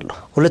መሳሪያ አለው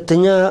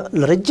ሁለተኛ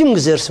ለረጅም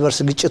ጊዜ እርስ በርስ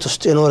ግጭት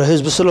ውስጥ የኖረ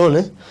ህዝብ ስለሆነ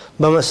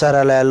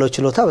በመሳሪያ ላይ ያለው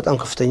ችሎታ በጣም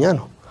ከፍተኛ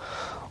ነው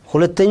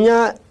ሁለተኛ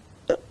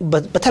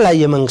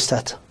በተለያየ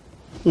መንግስታት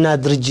እና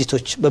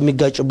ድርጅቶች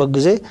በሚጋጩበት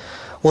ጊዜ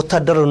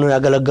ወታደራዊ ነው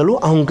ያገለገሉ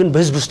አሁን ግን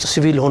በህዝብ ውስጥ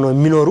ሲቪል ሆኖ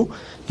የሚኖሩ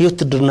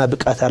የውትድርና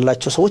ብቃት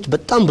ያላቸው ሰዎች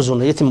በጣም ብዙ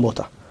ነው የትም ቦታ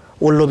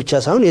ወሎ ብቻ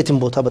ሳይሆን የትም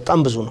ቦታ በጣም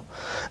ብዙ ነው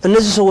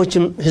እነዚህ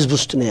ሰዎችም ህዝብ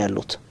ውስጥ ነው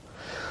ያሉት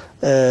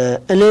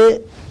እኔ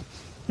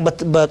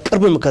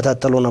በቅርብ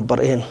መከታተሉ ነበር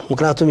ይሄን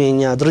ምክንያቱም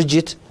የኛ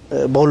ድርጅት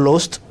በወሎ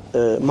ውስጥ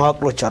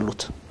መዋቅሮች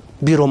አሉት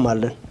ቢሮም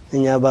አለን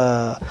እኛ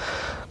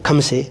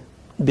በከምሴ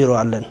ቢሮ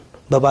አለን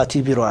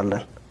በባቲ ቢሮ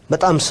አለን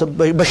በጣም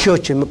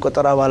በሺዎች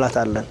የሚቆጠሩ አባላት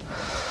አለን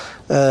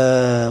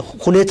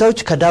ሁኔታዎች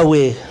ከዳዌ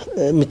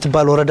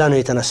የምትባል ወረዳ ነው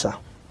የተነሳ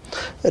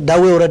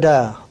ዳዌ ወረዳ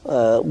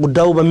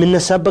ጉዳዩ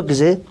በሚነሳበት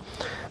ጊዜ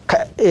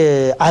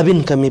አብን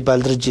ከሚባል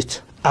ድርጅት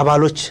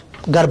አባሎች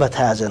ጋር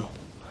በተያያዘ ነው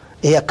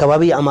ይሄ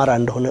አካባቢ አማራ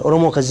እንደሆነ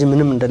ኦሮሞ ከዚህ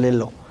ምንም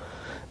እንደሌለው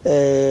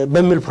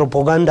በሚል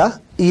ፕሮፓጋንዳ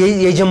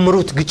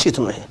የጀመሩት ግጭት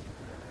ነው ይሄ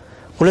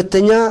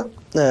ሁለተኛ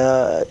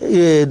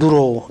የዱሮ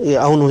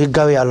አሁን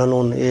ህጋዊ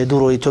ያልሆነውን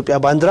የዱሮ ኢትዮጵያ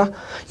ባንዲራ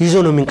ይዞ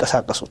ነው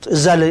የሚንቀሳቀሱት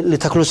እዛ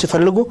ለተክሎ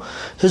ሲፈልጉ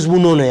ህዝቡ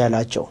ነው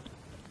ያላቸው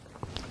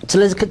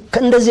ስለዚህ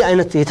ከእንደዚህ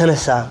አይነት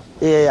የተነሳ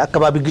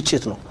አካባቢ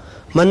ግጭት ነው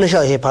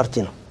መነሻው ይሄ ፓርቲ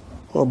ነው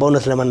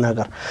በእውነት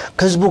ለመናገር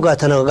ከህዝቡ ጋር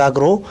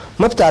ተነጋግሮ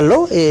መብት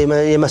አለው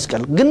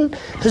የመስቀል ግን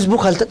ህዝቡ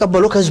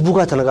ካልተቀበለው ከህዝቡ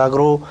ጋር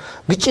ተነጋግሮ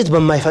ግጭት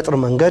በማይፈጥር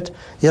መንገድ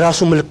የራሱ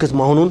ምልክት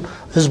መሆኑን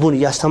ህዝቡን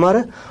ያስተማረ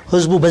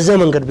ህዝቡ በዛ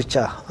መንገድ ብቻ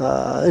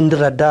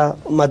እንዲረዳ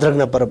ማድረግ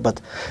ነበረበት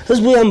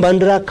ህዝቡ ያን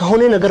ባንዲራ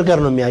ከሆነ ነገር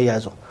ጋር ነው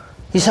የሚያያዘው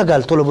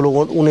ይሰጋል ቶሎ ብሎ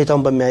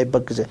ሁኔታውን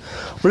በሚያይበት ጊዜ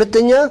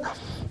ሁለተኛ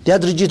ያ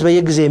ድርጅት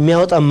በየጊዜ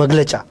የሚያወጣ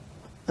መግለጫ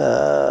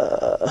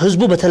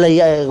ህዝቡ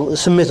በተለየ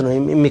ስሜት ነው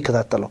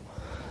የሚከታተለው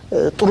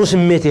ጥሩ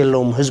ስሜት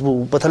የለውም ህዝቡ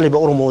በተለይ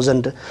በኦሮሞ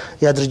ዘንድ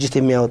ያ ድርጅት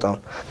የሚያወጣው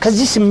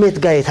ከዚህ ስሜት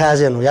ጋር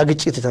የተያዘ ነው ያ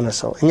ግጭት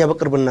የተነሳው እኛ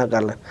በቅርብ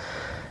እናውቃለን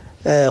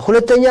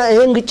ሁለተኛ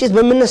ይሄን ግጭት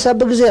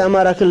በሚነሳበት ጊዜ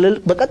አማራ ክልል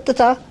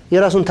በቀጥታ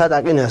የራሱን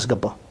ታጣቂ ነው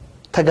ያስገባው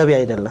ተገቢ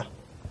አይደለም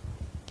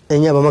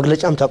እኛ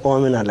በመግለጫም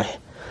ተቃውመናል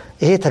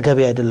ይሄ ተገቢ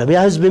አይደለም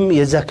ያ ህዝብም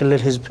የዛ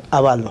ክልል ህዝብ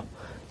አባል ነው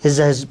የዛ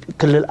ህዝብ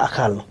ክልል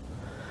አካል ነው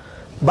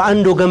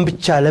በአንድ ወገን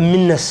ብቻ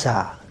ለሚነሳ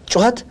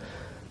ጩኸት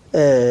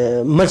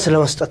መልስ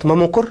ለመስጠት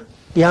መሞከር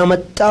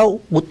ያመጣው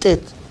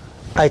ውጤት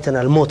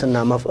አይተናል ሞትና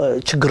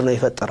ችግር ነው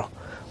የፈጠረው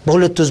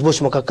በሁለት ህዝቦች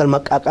መካከል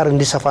መቃቃር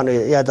እንዲሰፋ ነው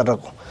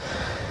ያደረገው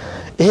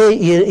ይሄ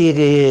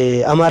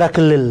የአማራ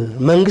ክልል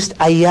መንግስት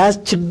አያዝ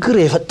ችግር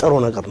የፈጠረው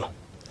ነገር ነው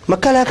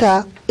መከላከያ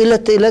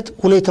እለት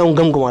ሁኔታውን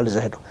ገምግሟል እዛ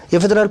ሄዶ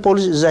የፌደራል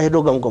ፖሊስ እዛ ሄዶ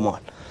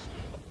ገምግሟል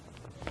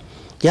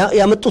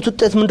ያመጡት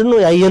ውጤት ምንድነው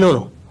ያየነው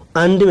ነው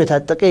አንድም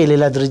የታጠቀ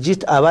የሌላ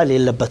ድርጅት አባል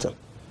የለበትም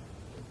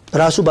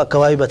ራሱ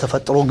በአካባቢ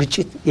በተፈጠረው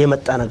ግጭት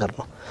የመጣ ነገር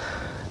ነው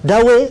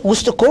ዳዌ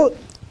ውስጥ እኮ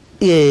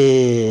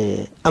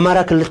የአማራ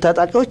ክልል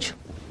ታጣቂዎች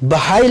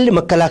በኃይል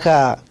መከላከያ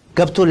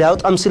ገብቶ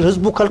ሊያወጣም ሲል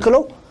ህዝቡ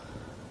ከልክለው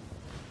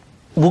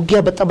ውጊያ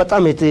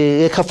በጣም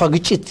የከፋ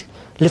ግጭት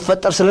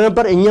ሊፈጠር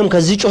ስለነበር እኛም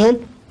ከዚህ ጮህን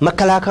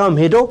መከላከያም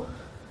ሄዶ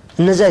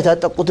እነዛ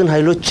የታጠቁትን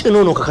ኃይሎች ጭኖ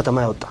ነው ከከተማ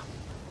ያወጣ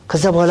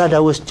ከዛ በኋላ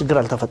ዳዌ ውስጥ ችግር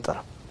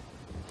አልተፈጠረም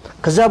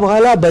ከዛ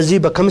በኋላ በዚህ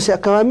በከምሴ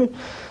አካባቢ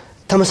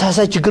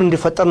ተመሳሳይ ችግር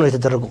እንዲፈጠር ነው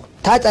የተደረገው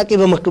ታጣቂ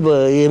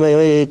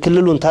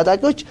በክልሉን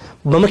ታጣቂዎች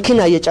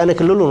በመኪና የጫነ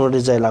ክልሉን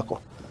ወደዛ ይላቆ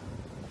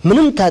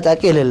ምንም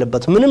ታጣቂ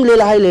የሌለበት ምንም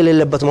ሌላ ኃይል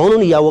የሌለበት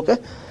መሆኑን ያወቀ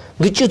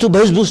ግጭቱ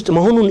በህዝብ ውስጥ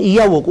መሆኑን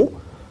ያወቁ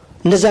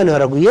እንደዛ ነው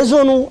ያደረጉ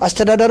የዞኑ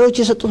አስተዳዳሪዎች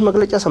የሰጡት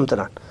መግለጫ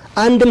ሰምተናል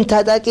አንድም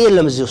ታጣቂ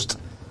የለም እዚህ ውስጥ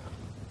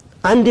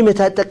አንድም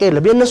የታጠቀ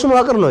የለም። የነሱ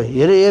መዋቅር ነው፣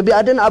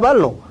 የቢአደን አባል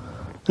ነው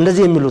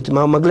እንደዚህ የሚሉት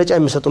መግለጫ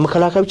የሚሰጡ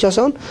መከላከያ ብቻ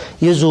ሳይሆን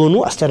የዞኑ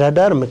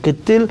አስተዳዳሪ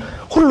ምክትል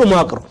ሁሉ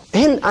መዋቅር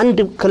ይሄን አንድ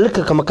ከልክ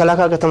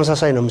ከመከላከያ ጋር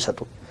ተመሳሳይ ነው የሚሰጡ።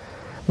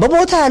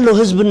 በቦታ ያለው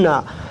ህዝብና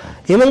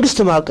የመንግስት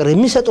መዋቅር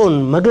የሚሰጠውን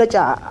መግለጫ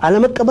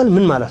አለመቀበል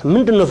ምን ማለት ነው?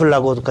 ምንድነው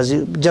ፍላጎቱ ከዚህ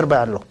ጀርባ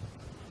ያለው?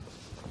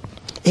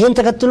 ይሄን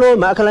ተከትሎ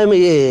ማዕከላዊ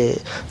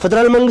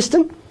ፌደራል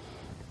መንግስትም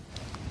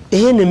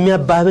ይሄን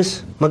የሚያባብስ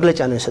መግለጫ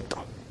ነው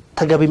የሰጠው።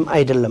 ተገቢም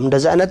አይደለም።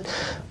 እንደዛ አይነት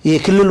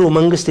የክልሉ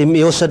መንግስት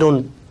የወሰደውን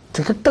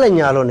ትክክለኛ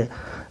ያልሆነ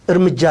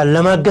እርምጃ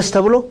ለማገዝ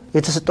ተብሎ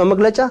የተሰጠው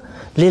መግለጫ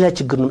ሌላ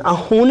ችግር ነው።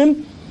 አሁንም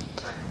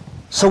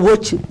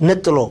ሰዎች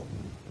ነጥሎ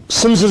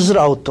ስም ዝርዝር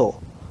አውጥቶ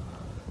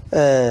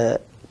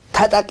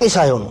ታጣቂ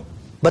ሳይሆኑ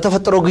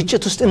በተፈጠረው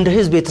ግጭት ውስጥ እንደ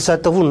ህዝብ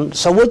የተሳተፉ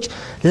ሰዎች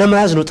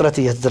ለማያዝ ነው ጥረት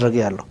እየተደረገ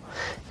ያለው።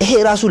 ይሄ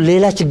ራሱ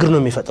ሌላ ችግር ነው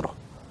የሚፈጥረው።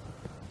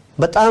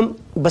 በጣም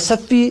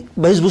በሰፊ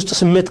በህዝብ ውስጥ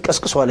ስሜት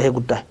ቀስቅሷል ይሄ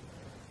ጉዳይ።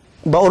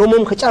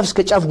 በኦሮሞም ከጫፍ እስከ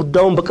ጫፍ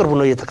ጉዳዩን በቅርብ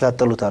ነው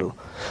እየተከታተሉት አለው።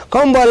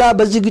 ካሁን በኋላ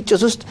በዚህ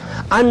ግጭት ውስጥ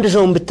አንድ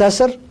ሰውን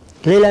ቢታሰር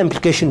ሌላ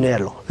ኢምፕሊኬሽን ነው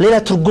ያለው፣ ሌላ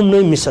ትርጉም ነው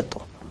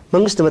የሚሰጠው።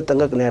 መንግስት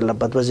መጠንቀቅ ነው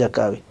ያለበት በዚህ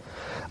አካባቢ።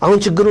 አሁን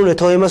ችግሩን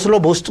የተወ መስሎ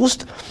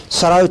በውስጥ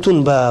ሰራዊቱን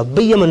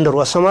በየመንደሩ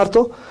አሰማርቶ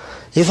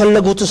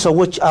የፈለጉት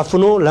ሰዎች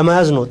አፍኖ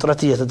ለማያዝ ነው ጥረት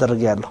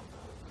እየተደረገ ያለው።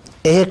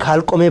 ይሄ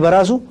ካልቆመ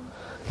በራሱ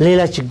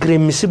ሌላ ችግር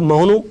የሚስብ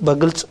መሆኑ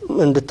በግልጽ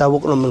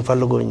እንድታወቅ ነው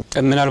የምንፈልገው።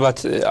 ምናልባት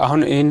አሁን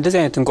እንደዚህ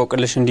አይነት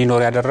እንቆቅልሽ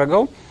እንዲኖር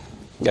ያደረገው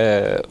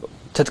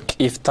ትጥቅ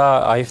ይፍታ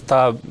አይፍታ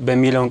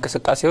በሚለው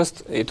እንቅስቃሴ ውስጥ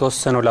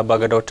የተወሰነው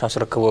ለአባገዳዎች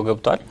አስረክቦ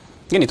ገብቷል።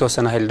 ግን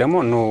የተወሰነ ኃይል ደግሞ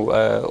ነው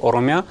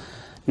ኦሮሚያ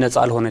ነፃ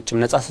አልሆነችም፣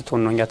 ነፃ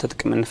ስትሆን ነው እኛ ትጥቅ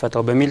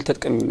የምንፈታው በሚል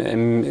ትጥቅ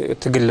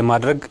ትግል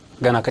ማድረግ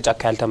ገና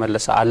ከጫካ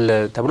ያልተመለሰ አለ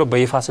ተብሎ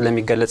በይፋ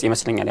ስለሚገለጽ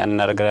ይመስለኛል ያን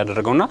ነገር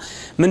ያደረገውና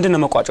ምንድነው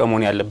መቋጫው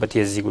መሆን ያለበት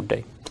የዚህ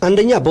ጉዳይ?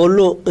 አንደኛ በወሎ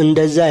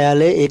እንደዛ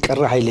ያለ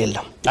የቀረ ኃይል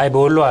የለም። አይ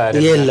በወሎ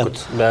አይደለም፣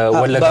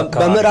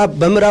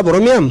 በምዕራብ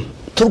ኦሮሚያም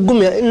ትርጉም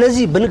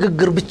እነዚህ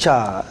በንግግር ብቻ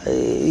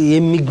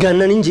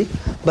የሚጋነን እንጂ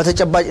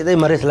በተጨባጭ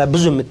መሬት ላይ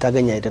ብዙ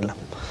የምታገኝ አይደለም።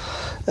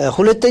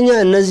 ሁለተኛ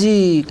እነዚህ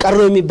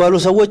ቀርነው የሚባሉ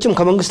ሰዎችም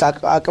ከመንግስት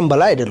አቅም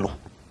በላይ አይደሉም።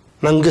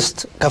 መንግስት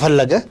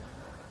ከፈለገ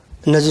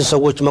እነዚህ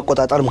ሰዎች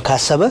መቆጣጠርም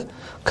ካሰበ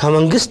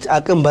ከመንግስት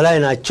አቅም በላይ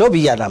ናቸው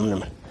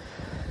ብያላምንም።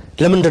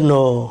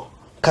 ለምንድነው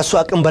ከሱ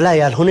አቅም በላይ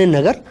ያልሆነ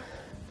ነገር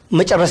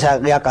መጨረስ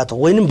ያቃተው?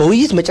 ወይንም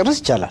በውይይት መጨረስ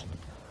ይቻላል፣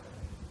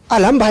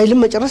 አላም በኃይልም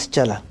መጨረስ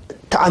ይቻላል።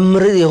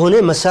 ተአምር የሆነ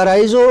መሳሪያ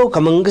ይዞ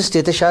ከመንግስት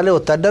የተሻለ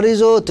ወታደር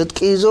ይዞ ትጥቅ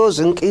ይዞ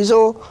ስንቅ ይዞ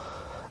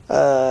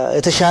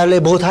የተሻለ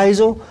ቦታ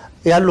ይዞ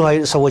ያሉ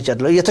ሰዎች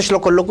አይደሉ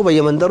እየተሽለኮለኩ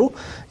በየመንደሩ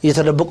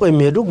እየተደበቁ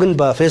የሚሄዱ ግን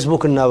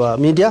በፌስቡክ እና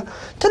በሚዲያ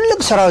ትልቅ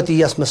ሰራዊት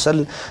እያስመሰል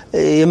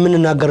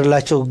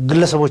የምንናገርላቸው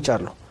ግለሰቦች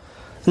አሉ።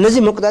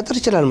 እነዚህ መቆጣጠር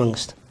ይችላል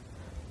መንግስት።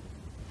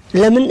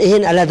 ለምን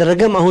ይሄን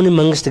አላደረገም? አሁንም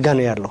መንግስት ጋር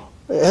ነው ያለው።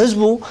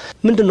 ህዝቡ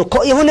ምንድነው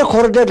የሆነ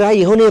ኮሪደር ላይ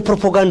የሆነ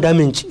የፕሮፓጋንዳ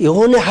ምንጭ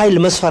የሆነ ኃይል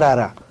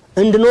መስፈራራ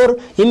እንድኖር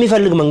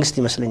የሚፈልግ መንግስት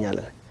ይመስለኛል።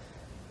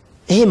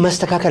 ይሄ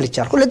ማስተካከል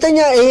ይቻላል። ሁለተኛ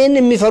ይሄን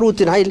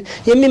የሚፈሩትን ኃይል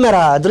የሚመራ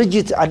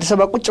ድርጅት አዲስ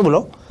አበባ ቁጭ ብሎ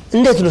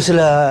እንዴት ነው ስለ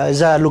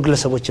እዛ ያሉ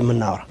ግለሰቦች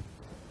የምናወራ?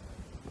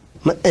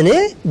 እኔ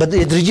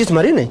በድርጅት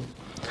መሪ ነኝ።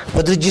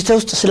 በድርጅት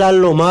ውስጥ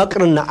ስላለው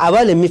መዋቅርና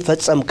አባል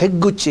የሚፈጸም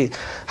ከህግ ውጪ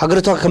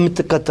ሀገሪቷ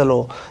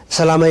ከምትከተለው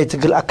ሰላማዊ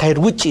ትግል አካሄድ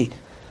ውጪ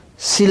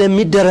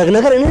ስለሚደረግ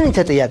ነገር እኔ ነኝ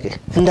ተጠያቂ።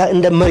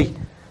 እንደ መሪ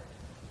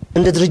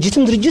እንደ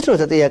ድርጅትም ድርጅት ነው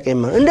ተጠያቂ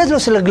ማለት። እንዴት ነው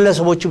ስለ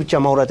ግለሰቦች ብቻ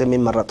ማውራት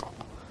የሚመረጠው?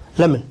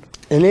 ለምን?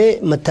 እኔ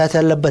መታየት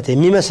ያለበት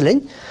የሚመስለኝ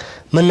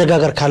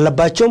መነጋገር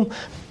ካለባቸውም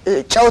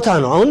ጫውታ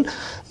ነው። አሁን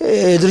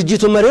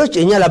ድርጅቱ መሪዎች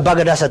እኛ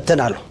ለአባገዳ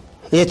ሰጥተናል።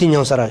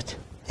 የትኛው ሰራዊት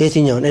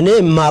የትኛው? እኔ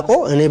ማቆ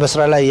እኔ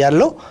በስራ ላይ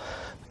ያለው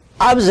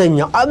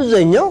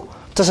አብዛኛው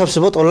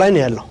ተሰብስቦ ጦላይ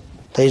ነው ያለው፣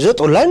 ተይዞ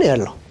ጦላይ ነው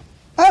ያለው።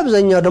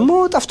 አብዛኛው ደግሞ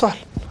ጠፍቷል፣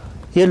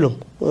 የሉም።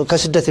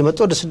 ከስደት የመጡ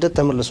ወደ ስደት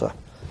ተመልሰዋል።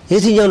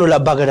 የትኛው ነው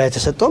ለአባገዳ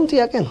የተሰጠውም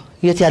ጥያቄ ነው።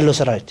 የት ያለው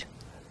ሰራዊት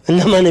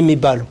እነማን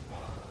የሚባሉ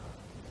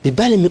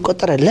ቢባል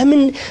የሚቆጠር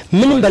ለምን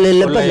ምንም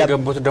በሌለበት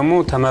ለገቡት ደግሞ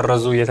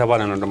ተመረዙ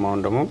እየተባለ ነው።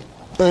 ደግሞ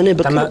እኔ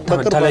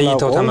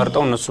ተለይተው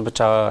ተመርጠው እነሱ ብቻ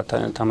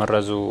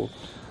ተመረዙ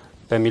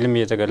በሚልም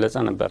እየተገለጸ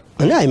ነበር።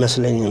 እኔ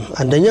አይመስለኝም።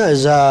 አንደኛ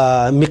እዛ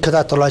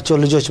የሚከታተሏቸው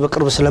ልጆች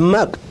በቅርብ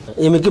ስለማያውቅ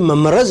የምግብ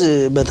መመረዝ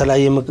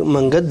በተለያየ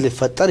መንገድ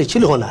ሊፈጠር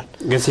ይችል ይሆናል።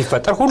 ግን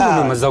ሲፈጠር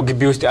ሁሉንም እዛው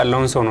ግቢ ውስጥ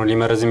ያለውን ሰው ነው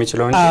ሊመረዝ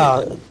የሚችለው እንጂ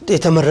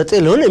የተመረጠ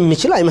ሊሆን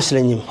የሚችል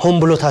አይመስለኝም። ሆን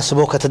ብሎ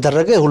ታስበው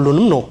ከተደረገ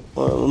ሁሉንም ነው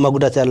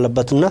መጉዳት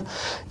ያለበትና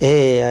ይሄ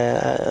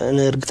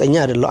እርግጠኛ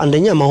አይደለም።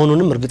 አንደኛ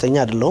መሆኑንም እርግጠኛ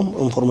አይደለም፣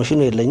 ኢንፎርሜሽኑ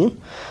የለኝም።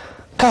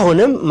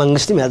 ካሁንም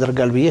መንግስትም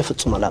ያደርጋል ብዬ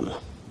ፍጹም አላምንም።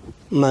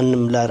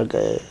 ማንም ላርገ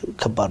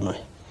ከባድ ነው።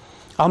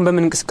 አሁን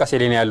በምን እንቅስቃሴ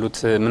ላይ ነው ያሉት?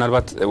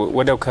 ምናልባት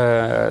ወዲያው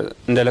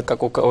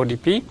እንደለቀቁ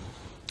ከኦዲፒ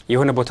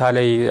የሆነ ቦታ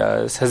ላይ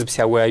ህዝብ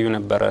ሲያወያዩ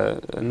ነበር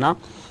እና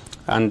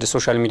አንድ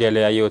ሶሻል ሚዲያ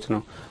ላይ ያየሁት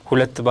ነው።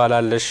 ሁለት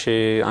ባላለሽ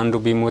አንዱ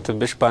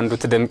ቢሞትብሽ ባንዱ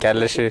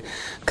ትደምቂያለሽ።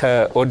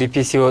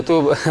 ከኦዲፒ ሲወጡ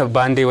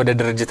ባንዴ ወደ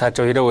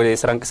ድርጅታቸው ሄደው ወደ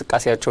ስራ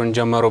እንቅስቃሴያቸውን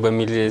ጀመሩ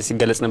በሚል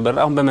ሲገለጽ ነበር።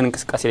 አሁን በምን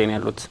እንቅስቃሴ ላይ ነው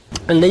ያሉት?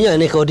 አንደኛ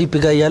እኔ ከኦዲፒ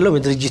ጋር ያለው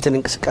የድርጅትን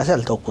እንቅስቃሴ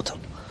አልተውኩትም።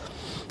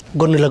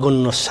 ጎን ለጎን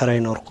ነው ሰራ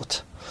ይኖርኩት።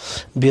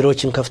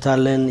 ቢሮዎችን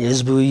ከፍታለን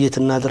የህዝብ ውይይት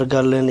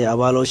እናደርጋለን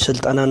የአባሎች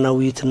ስልጣናና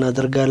ውይይት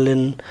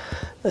እናደርጋለን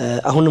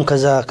አሁንም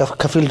ከዛ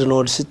ከፊልድ ነው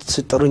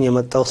ሲጠሩኝ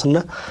የመጣውትና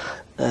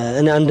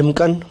እኔ አንድም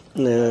ቀን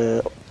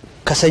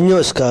ከሰኞ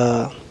እስከ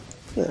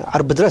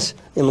አርብ ድረስ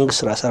የመንግስት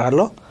ስራ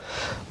ሰራለሁ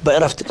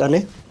በእረፍት ቀኔ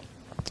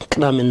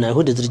ቅዳሜና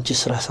እሁድ የድርጅት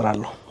ስራ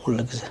ሰራለሁ ሁሉ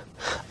ጊዜ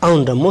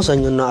አሁን ደግሞ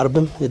ሰኞና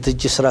አርብም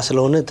የድርጅት ስራ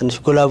ስለሆነ ትንሽ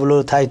ጎላ ብሎ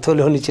ታይቶ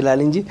ሊሆን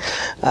ይችላል እንጂ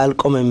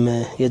አልቆመም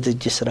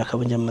የድርጅት ስራ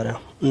ከመጀመሪያው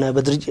እና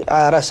በድርጅት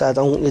 4 ሰዓት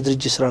አሁን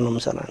የድርጅት ስራ ነው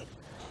መሰናል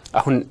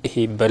አሁን ይሄ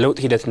በለውጥ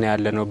ሂደት ነው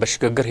ያለነው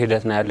በሽግግር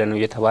ሂደት ነው ያለነው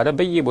እየተባለ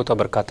በየቦታው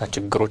በርካታ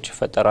ችግሮች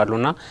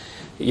ይፈጠራሉና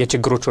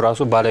የችግሮቹ ራሱ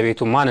ባለቤቱ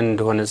ማን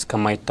እንደሆነ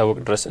እስከማይታወቅ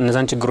ድረስ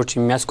እነዛን ችግሮች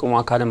የሚያስቆሙ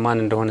አካል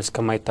ማን እንደሆነ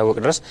እስከማይታወቅ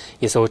ድረስ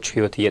የሰዎች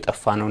ህይወት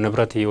እየጠፋ ነው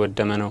ንብረት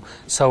እየወደመ ነው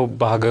ሰው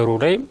በሀገሩ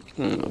ላይ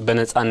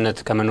በነጻነት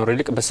ከመኖር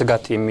ይልቅ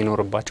በስጋት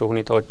የሚኖርባቸው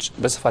ሁኔታዎች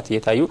በስፋት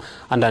እየታዩ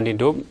አንዳንዴ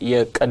እንደውም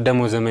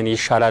የቀደመው ዘመን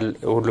ይሻላል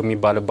ሁሉ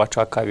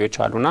የሚባልባቸው አካባቢዎች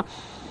አሉና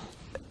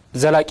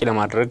ዘላቂ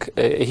ለማድረግ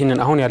ይሄንን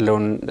አሁን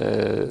ያለውን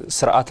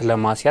ስርዓት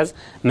ለማስያዝ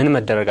ምን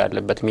መደረግ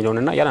አለበት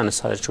ሚሊዮንና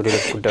ያላነሳቸው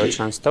ሌሎች ጉዳዮች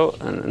አንስተው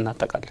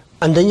እናጠቃለን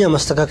አንደኛ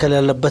ማስተካከል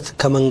ያለበት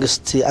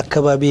ከመንግስት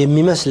አካባቢ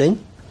የሚመስለኝ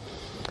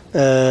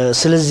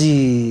ስለዚህ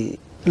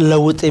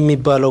ለውጥ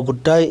የሚባለው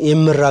ጉዳይ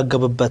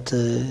የሚራገብበት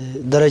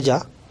ደረጃ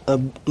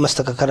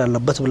ማስተካከል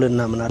አለበት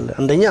ብለና ምናለን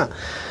አንደኛ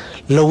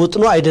ለውጥ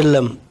ነው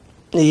አይደለም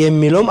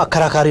የሚለውም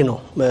አከራካሪ ነው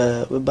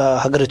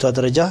በሀገሪቷ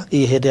ደረጃ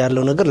ይሄድ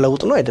ያለው ነገር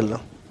ለውጥ ነው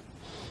አይደለም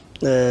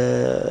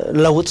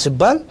ለውጥ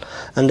ሲባል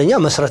አንደኛ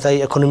መሰረታዊ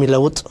ኢኮኖሚ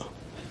ለውጥ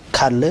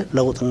ካለ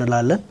ለውጥ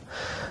እንላለን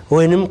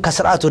ወይንም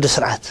ከስርዓት ወደ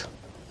ስርዓት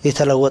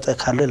የተለወጠ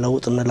ካለ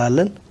ለውጥ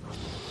እንላለን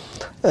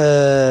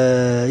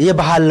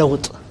የባህል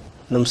ለውጥ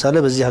ለምሳሌ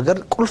በዚህ ሀገር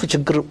ቁልፍ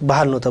ችግር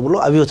ባህል ነው ተብሎ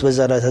አብዮት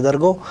በዛ ላይ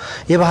ተደርጎ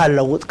የባህል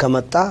ለውጥ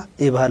ከመጣ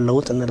የባህል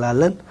ለውጥ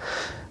እንላለን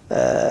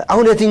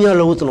አሁን የትኛው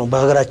ለውጥ ነው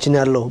በሀገራችን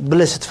ያለው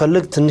ብለ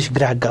ስትፈልግ ትንሽ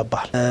ግራ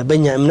ያጋባል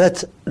በእኛ እምነት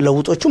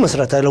ለውጦቹ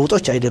መሰረታዊ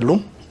ለውጦች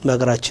አይደሉም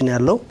በሀገራችን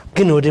ያለው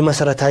ግን ወደ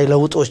መሰረታዊ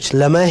ለውጦች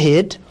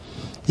ለመሄድ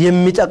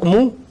የሚጠቅሙ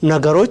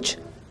ነገሮች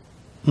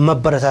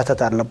መበረታታት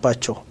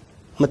አለባቸው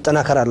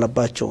መጠናከር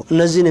አለባቸው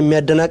እነዚህን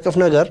የሚያደናቅፍ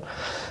ነገር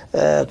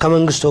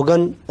ከመንግስት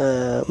ወገን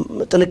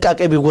ጥንቃቄ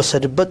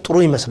ቢወሰድበት ጥሩ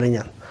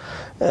ይመስለኛል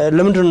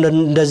ለምንድን ነው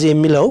እንደዚህ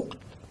የሚለው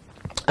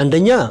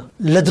አንደኛ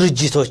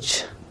ለድርጅቶች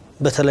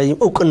በተለይም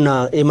እውቅና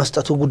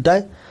የመስጠቱ ጉዳይ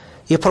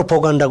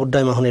የፕሮፓጋንዳ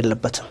ጉዳይ መሆን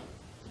የለበትም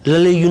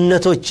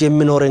ለልዩነቶች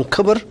የሚኖረን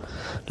ክብር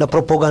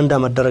ለፕሮፓጋንዳ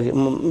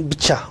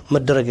ብቻ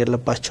መደረግ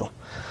የለባቸው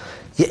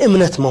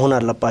የእምነት መሆን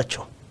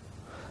አለባቸው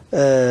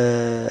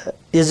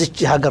የዚህ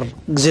ሀገር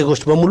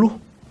ዜጎች በሙሉ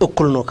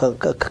እኩል ነው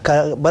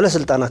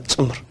ባለስልጣናት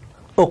ጭምር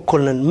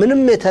እኩል ነን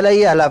ምንም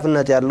የተለየ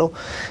ኃላፊነት ያለው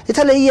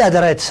የተለየ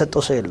አደራ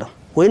የተሰጠው ሰው የለም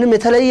ወይንም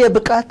የተለየ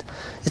ብቃት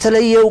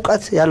የተለየ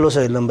ዕውቀት ያለው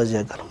ሰው የለም በዚህ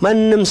ሀገር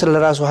ማንንም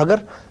ስለራሱ ሀገር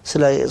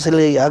ስለ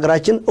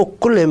ሀገራችን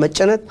እኩል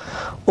የመጨነቅ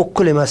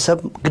እኩል የማሰብ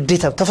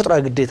ግዴታ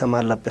ተፈጥሯዊ ግዴታ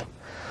አለብን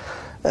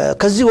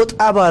ከዚህ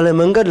ወጣ ባለ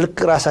መንገድ ልክ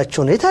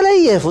ራሳቸውን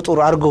የተለየ ፍጡር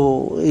አርጎ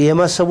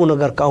የማሰቡ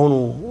ነገር ካሁኑ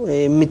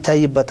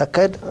የሚታይበት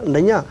አካሄድ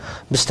አንደኛ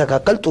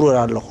በስተካከል ጥሩ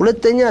ያለው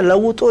ሁለተኛ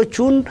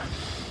ለውጦቹን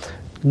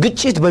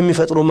ግጭት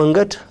በሚፈጥሩ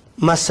መንገድ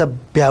ማሰብ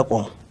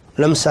ቢያቆም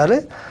ለምሳሌ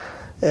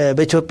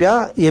በኢትዮጵያ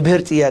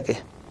የብሔር ጥያቄ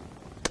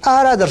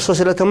ጣራ ደርሶ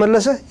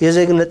ስለተመለሰ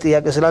የዜግነት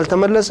ጥያቄ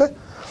ስላልተመለሰ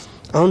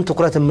አሁን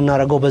ትኩረት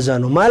የምናረጋው በዛ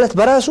ነው ማለት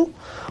በራሱ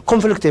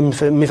ኮንፍሊክት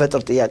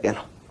የሚፈጥር ጥያቄ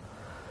ነው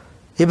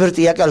የብሔር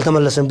ጥያቄ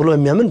አልተመለሰም ብሎ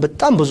የሚያምን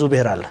በጣም ብዙ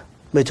ብሔር አለ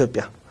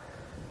በኢትዮጵያ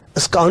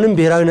እስካሁንም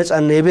ብሔራዊ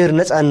ነጻነት የብሔር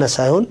ነጻነት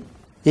ሳይሆን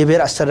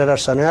የብሔር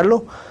አስተዳደር ነው ያለው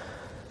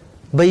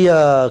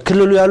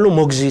በየክልሉ ያሉ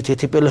ሞግዚት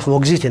የቲፒኤልኤፍ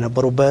ሞግዚት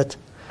የነበሩበት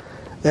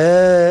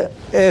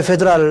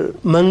ፌደራል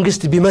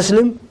መንግስት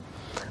ቢመስልም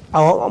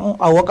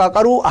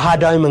አወቃቀሩ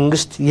አሃዳዊ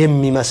መንግስት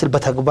የሚመስል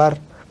በተግባር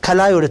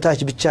ከላይ ወደ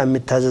ታች ብቻ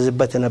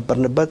የሚታዘዝበት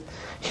የነበርንበት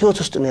ህይወት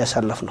ውስጥ ነው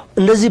ያሳለፍነው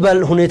እንደዚህ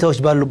ሁኔታዎች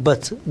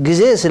ባሉበት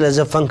ጊዜ ስለ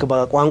ዘፈንክ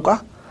በቋንቋ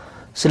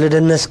ስለ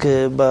ደነስክ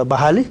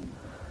በባህል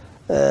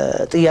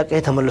ጥያቄ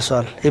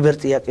ተመልሷል የብሔር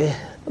ጥያቄ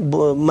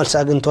መልስ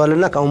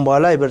አግኝቷልና ካሁን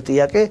በኋላ የብሔር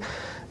ጥያቄ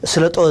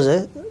ስለጦዘ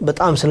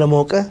በጣም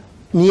ስለሞቀ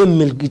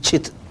የሚል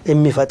ግጭት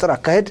የሚፈጥር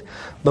አካሄድ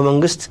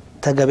በመንግስት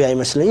ተገቢ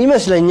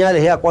ይመስለኛል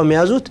ይሄ አቋም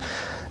ያዙት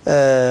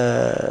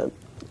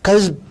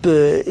ከህዝብ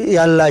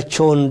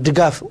ያላቸውን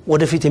ድጋፍ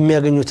ወደፊት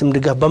የሚያገኙትም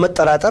ድጋፍ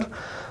በመጠራጠር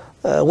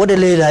ወደ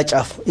ሌላ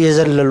ጫፍ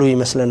የዘለሉ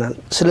ይመስለናል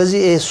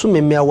ስለዚህ እሱም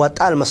የሚያዋጣ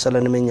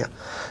አልመሰለንምኛ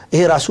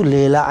ይሄ ራሱ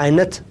ሌላ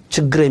አይነት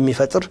ችግር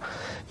የሚፈጥር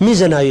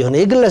ሚዛናዊ የሆነ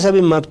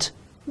የግለሰብን መብት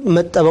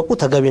መጠበቁ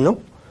ተገቢ ነው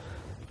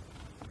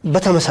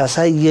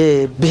በተመሳሳይ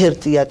የብሔር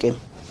ጥያቄ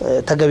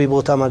ተገቢ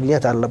ቦታ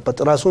ማግኘት አለበት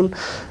ራሱን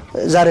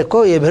ዛሬኮ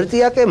የብሔር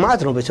ጥያቄ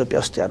ማአት ነው በኢትዮጵያ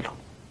ውስጥ ያለው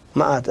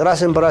ማአት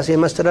ራስን በራስ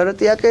የማስተዳደር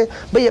ጥያቄ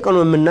በየቀኑ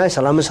የምናይ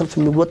ሰላም ሰልፍ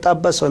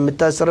የሚወጣበት ሰው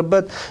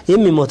የሚታሰርበት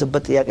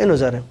የሚሞትበት ጥያቄ ነው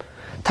ዛሬም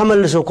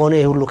ተመልሶ ከሆነ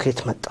ይሁሉ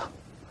ከየት መጣ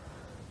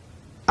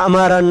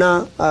አማራና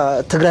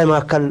ትግራይ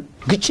ማከል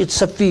ግጭት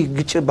ሰፊ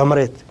ግጭት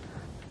በመሬት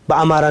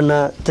በአማራና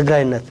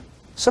ትግራይነት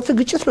ሰፊ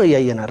ግጭት ነው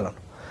ያያየናል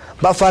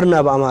በአፋርና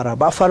በአማራ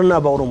በአፋርና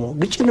በኦሮሞ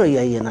ግጭት ነው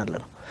ያያየናል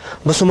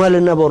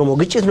በሶማሌና በኦሮሞ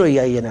ግጭት ነው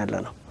ያያየናል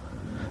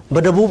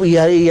በደቡብ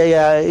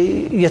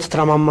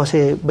እየተተራማመሰ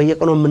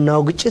በየቀኑ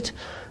የምናየው ግጭት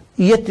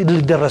የት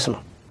ሊደረስ ነው?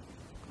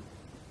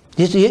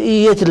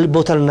 የት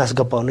ቦታ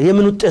ልናስገባው ነው?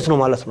 የምን ውጤት ነው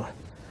ማለት ነው?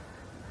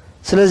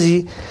 ስለዚህ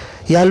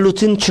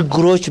ያሉትን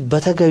ችግሮች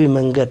በተገቢ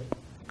መንገድ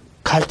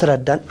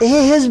ካልተረዳን ይሄ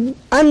ህዝብ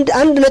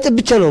አንድ ነጥብ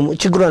ብቻ ነው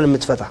ችግሩን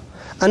የምትፈታ።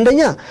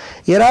 አንደኛ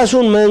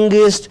የራሱን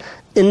መንግስት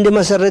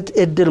እንዲመሰረት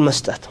እድል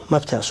መስጠት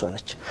መብት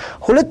ያሷነች።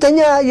 ሁለተኛ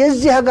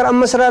የዚህ ሀገር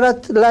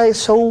አመሰራራት ላይ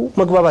ሰው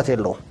መግባባት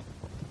የለውም።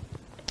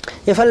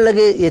 የፈለገ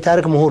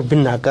የታሪክ ምሁር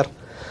ቢናገር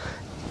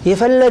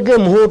የፈለገ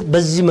ምሁር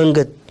በዚህ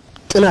መንገድ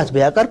ጥናት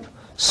ቢያቀርብ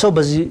ሰው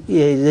በዚህ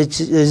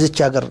የዚች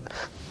ሀገር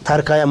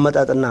ታሪካዊ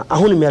አመጣጥና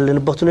አሁንም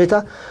ያለንበት ሁኔታ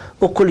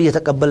እኩል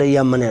እየተቀበለ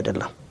ያመነ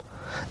አይደለም።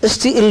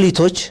 እስቲ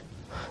እሊቶች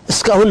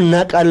እስካሁን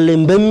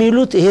እናቃለን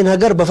በሚሉት ይሄን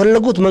ሀገር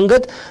በፈለጉት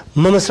መንገድ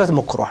መመስረት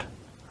ሞክሯል።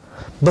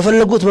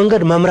 በፈለጉት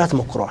መንገድ መምራት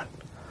ሞክሯል።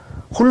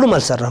 ሁሉም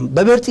አልሰራም።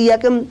 በብሔር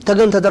ጥያቄም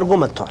ተገን ተደርጎ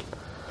መጥቷል።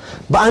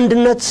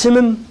 በአንድነት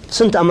ስምም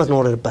ስንት አመት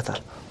ኖረንበታል።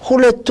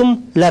 ሁለቱም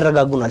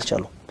ላረጋጉን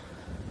አልቻሉም።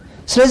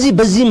 ስለዚህ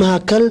በዚህ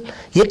መሐከል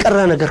የቀራ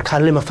ነገር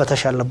ካለ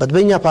መፈተሽ አለበት።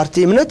 በእኛ ፓርቲ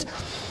እምነት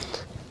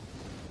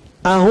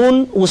አሁን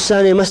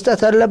ውሳኔ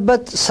መስጠት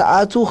አለበት።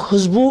 ሰዓቱ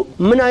ህዝቡ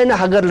ምን አይነት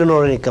ሀገር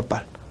ሊኖረን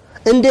ይገባል?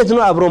 እንዴት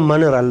ነው አብሮ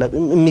ማኖር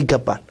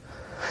የሚገባል?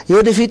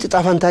 የወደፊት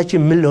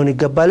ጣፋንታችን ምን ሊሆን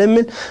ይገባል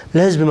የሚል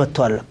ለህዝብ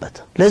መጥተው አለበት።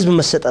 ለህዝብ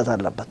መሰጠት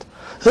አለበት።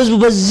 ህዝቡ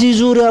በዚህ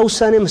ዙሪያ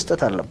ውሳኔ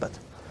መስጠት አለበት።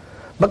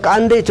 በቃ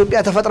አንዴ ኢትዮጵያ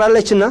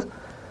ተፈጥራለችና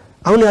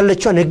አሁን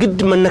ያለችው የግድ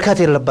መነካት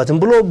የለበትም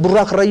ብሎ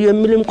ቡራክ ራዩ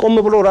የሚልም ቆም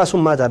ብሎ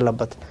ራሱን ማት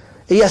አለበት።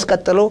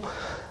 እያስቀጠለው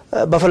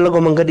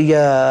በፈለገው መንገድ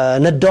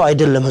እየነዳው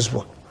አይደለም ህዝቡ።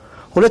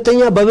 ሁለተኛ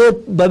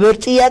በብሔር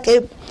ጥያቄ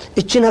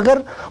እቺ ነገር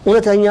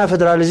እውነተኛ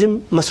ፌደራሊዝም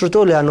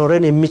መስርቶ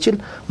ሊያኖረን የሚችል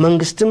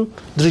መንግስትም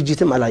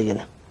ድርጅትም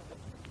አላየንም።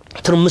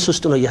 ትርምስ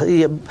ውስጥ ነው።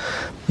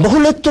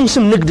 በሁለቱም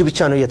ስም ንግድ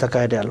ብቻ ነው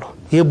እየተካሄደ ያለው።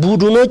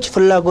 የቡድኖች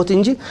ፍላጎት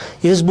እንጂ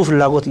የህዝቡ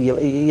ፍላጎት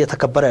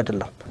እየተከበረ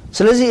አይደለም።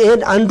 ስለዚህ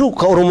ይሄን አንዱ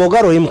ከኦሮሞ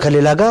ጋር ወይም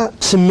ከሌላ ጋር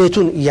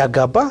ስሜቱን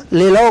ያጋባ፣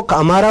 ሌላው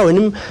ከአማራ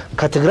ወይንም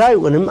ከትግራይ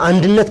ወይንም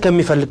አንድነት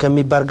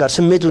ከሚባል ጋር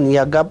ስሜቱን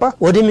ያጋባ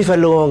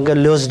ወደሚፈልገው መንገድ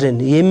ሊወስደን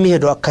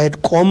የሚሄደው አካሄድ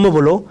ቆም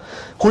ብሎ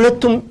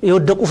ሁለቱም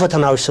የወደቁ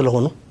ፈተናዎች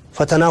ስለሆኑ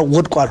ፈተናው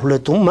ወድቋል።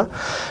 ሁለቱም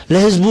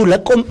ለህዝቡ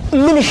ለቆም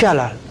ምን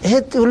ይሻላል? ይሄ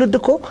ትውልድ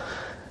እኮ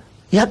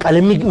ያቃል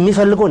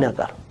የሚፈልገውን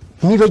ያቃል፣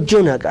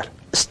 የሚበጀውን ያቃል።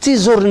 እስቲ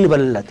ዞር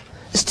እንበልለት፣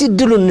 እስቲ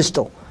ድሉን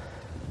እንስጠው።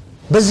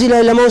 በዚህ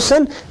ላይ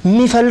ለመወሰን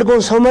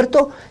የሚፈልገውን ሰው መርጦ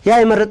ያ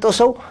የመረጠው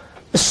ሰው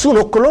እሱን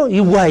ወክሎ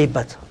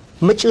ይዋይበት።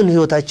 መጪውን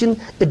ህይወታችን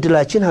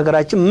እድላችን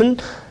ሀገራችን ምን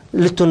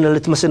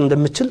ልትመስል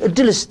እንደምትችል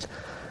እድልስት።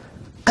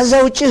 ከዛ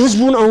ውጪ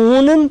ህዝቡን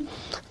አሁንም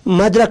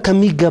ማድረግ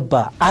ከሚገባ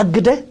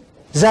አግደ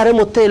ዛሬ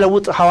ሞተ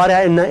ይለውጥ ሐዋርያ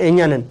እኛ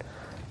ነን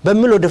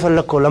በሚል ወደ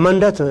ፈለከው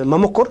ለማንዳት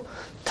መሞከር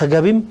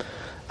ተገቢም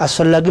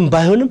አስፈላጊም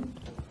ባይሆንም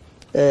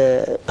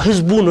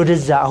ህዝቡን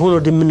ወደዛ አሁን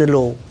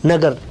ወደምንለው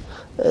ነገር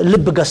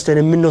ልብ ገዝተን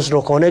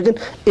የምንወስደው ከሆነ ግን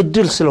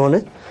እድል ስለሆነ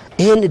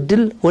ይሄን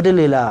እድል ወደ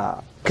ሌላ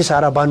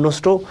ክሳራ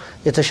ባንወስደው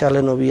የተሻለ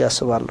ነው ብዬ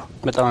አስባለሁ።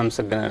 በጣም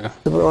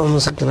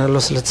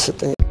አመሰግናለሁ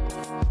ስለተሰጠኝ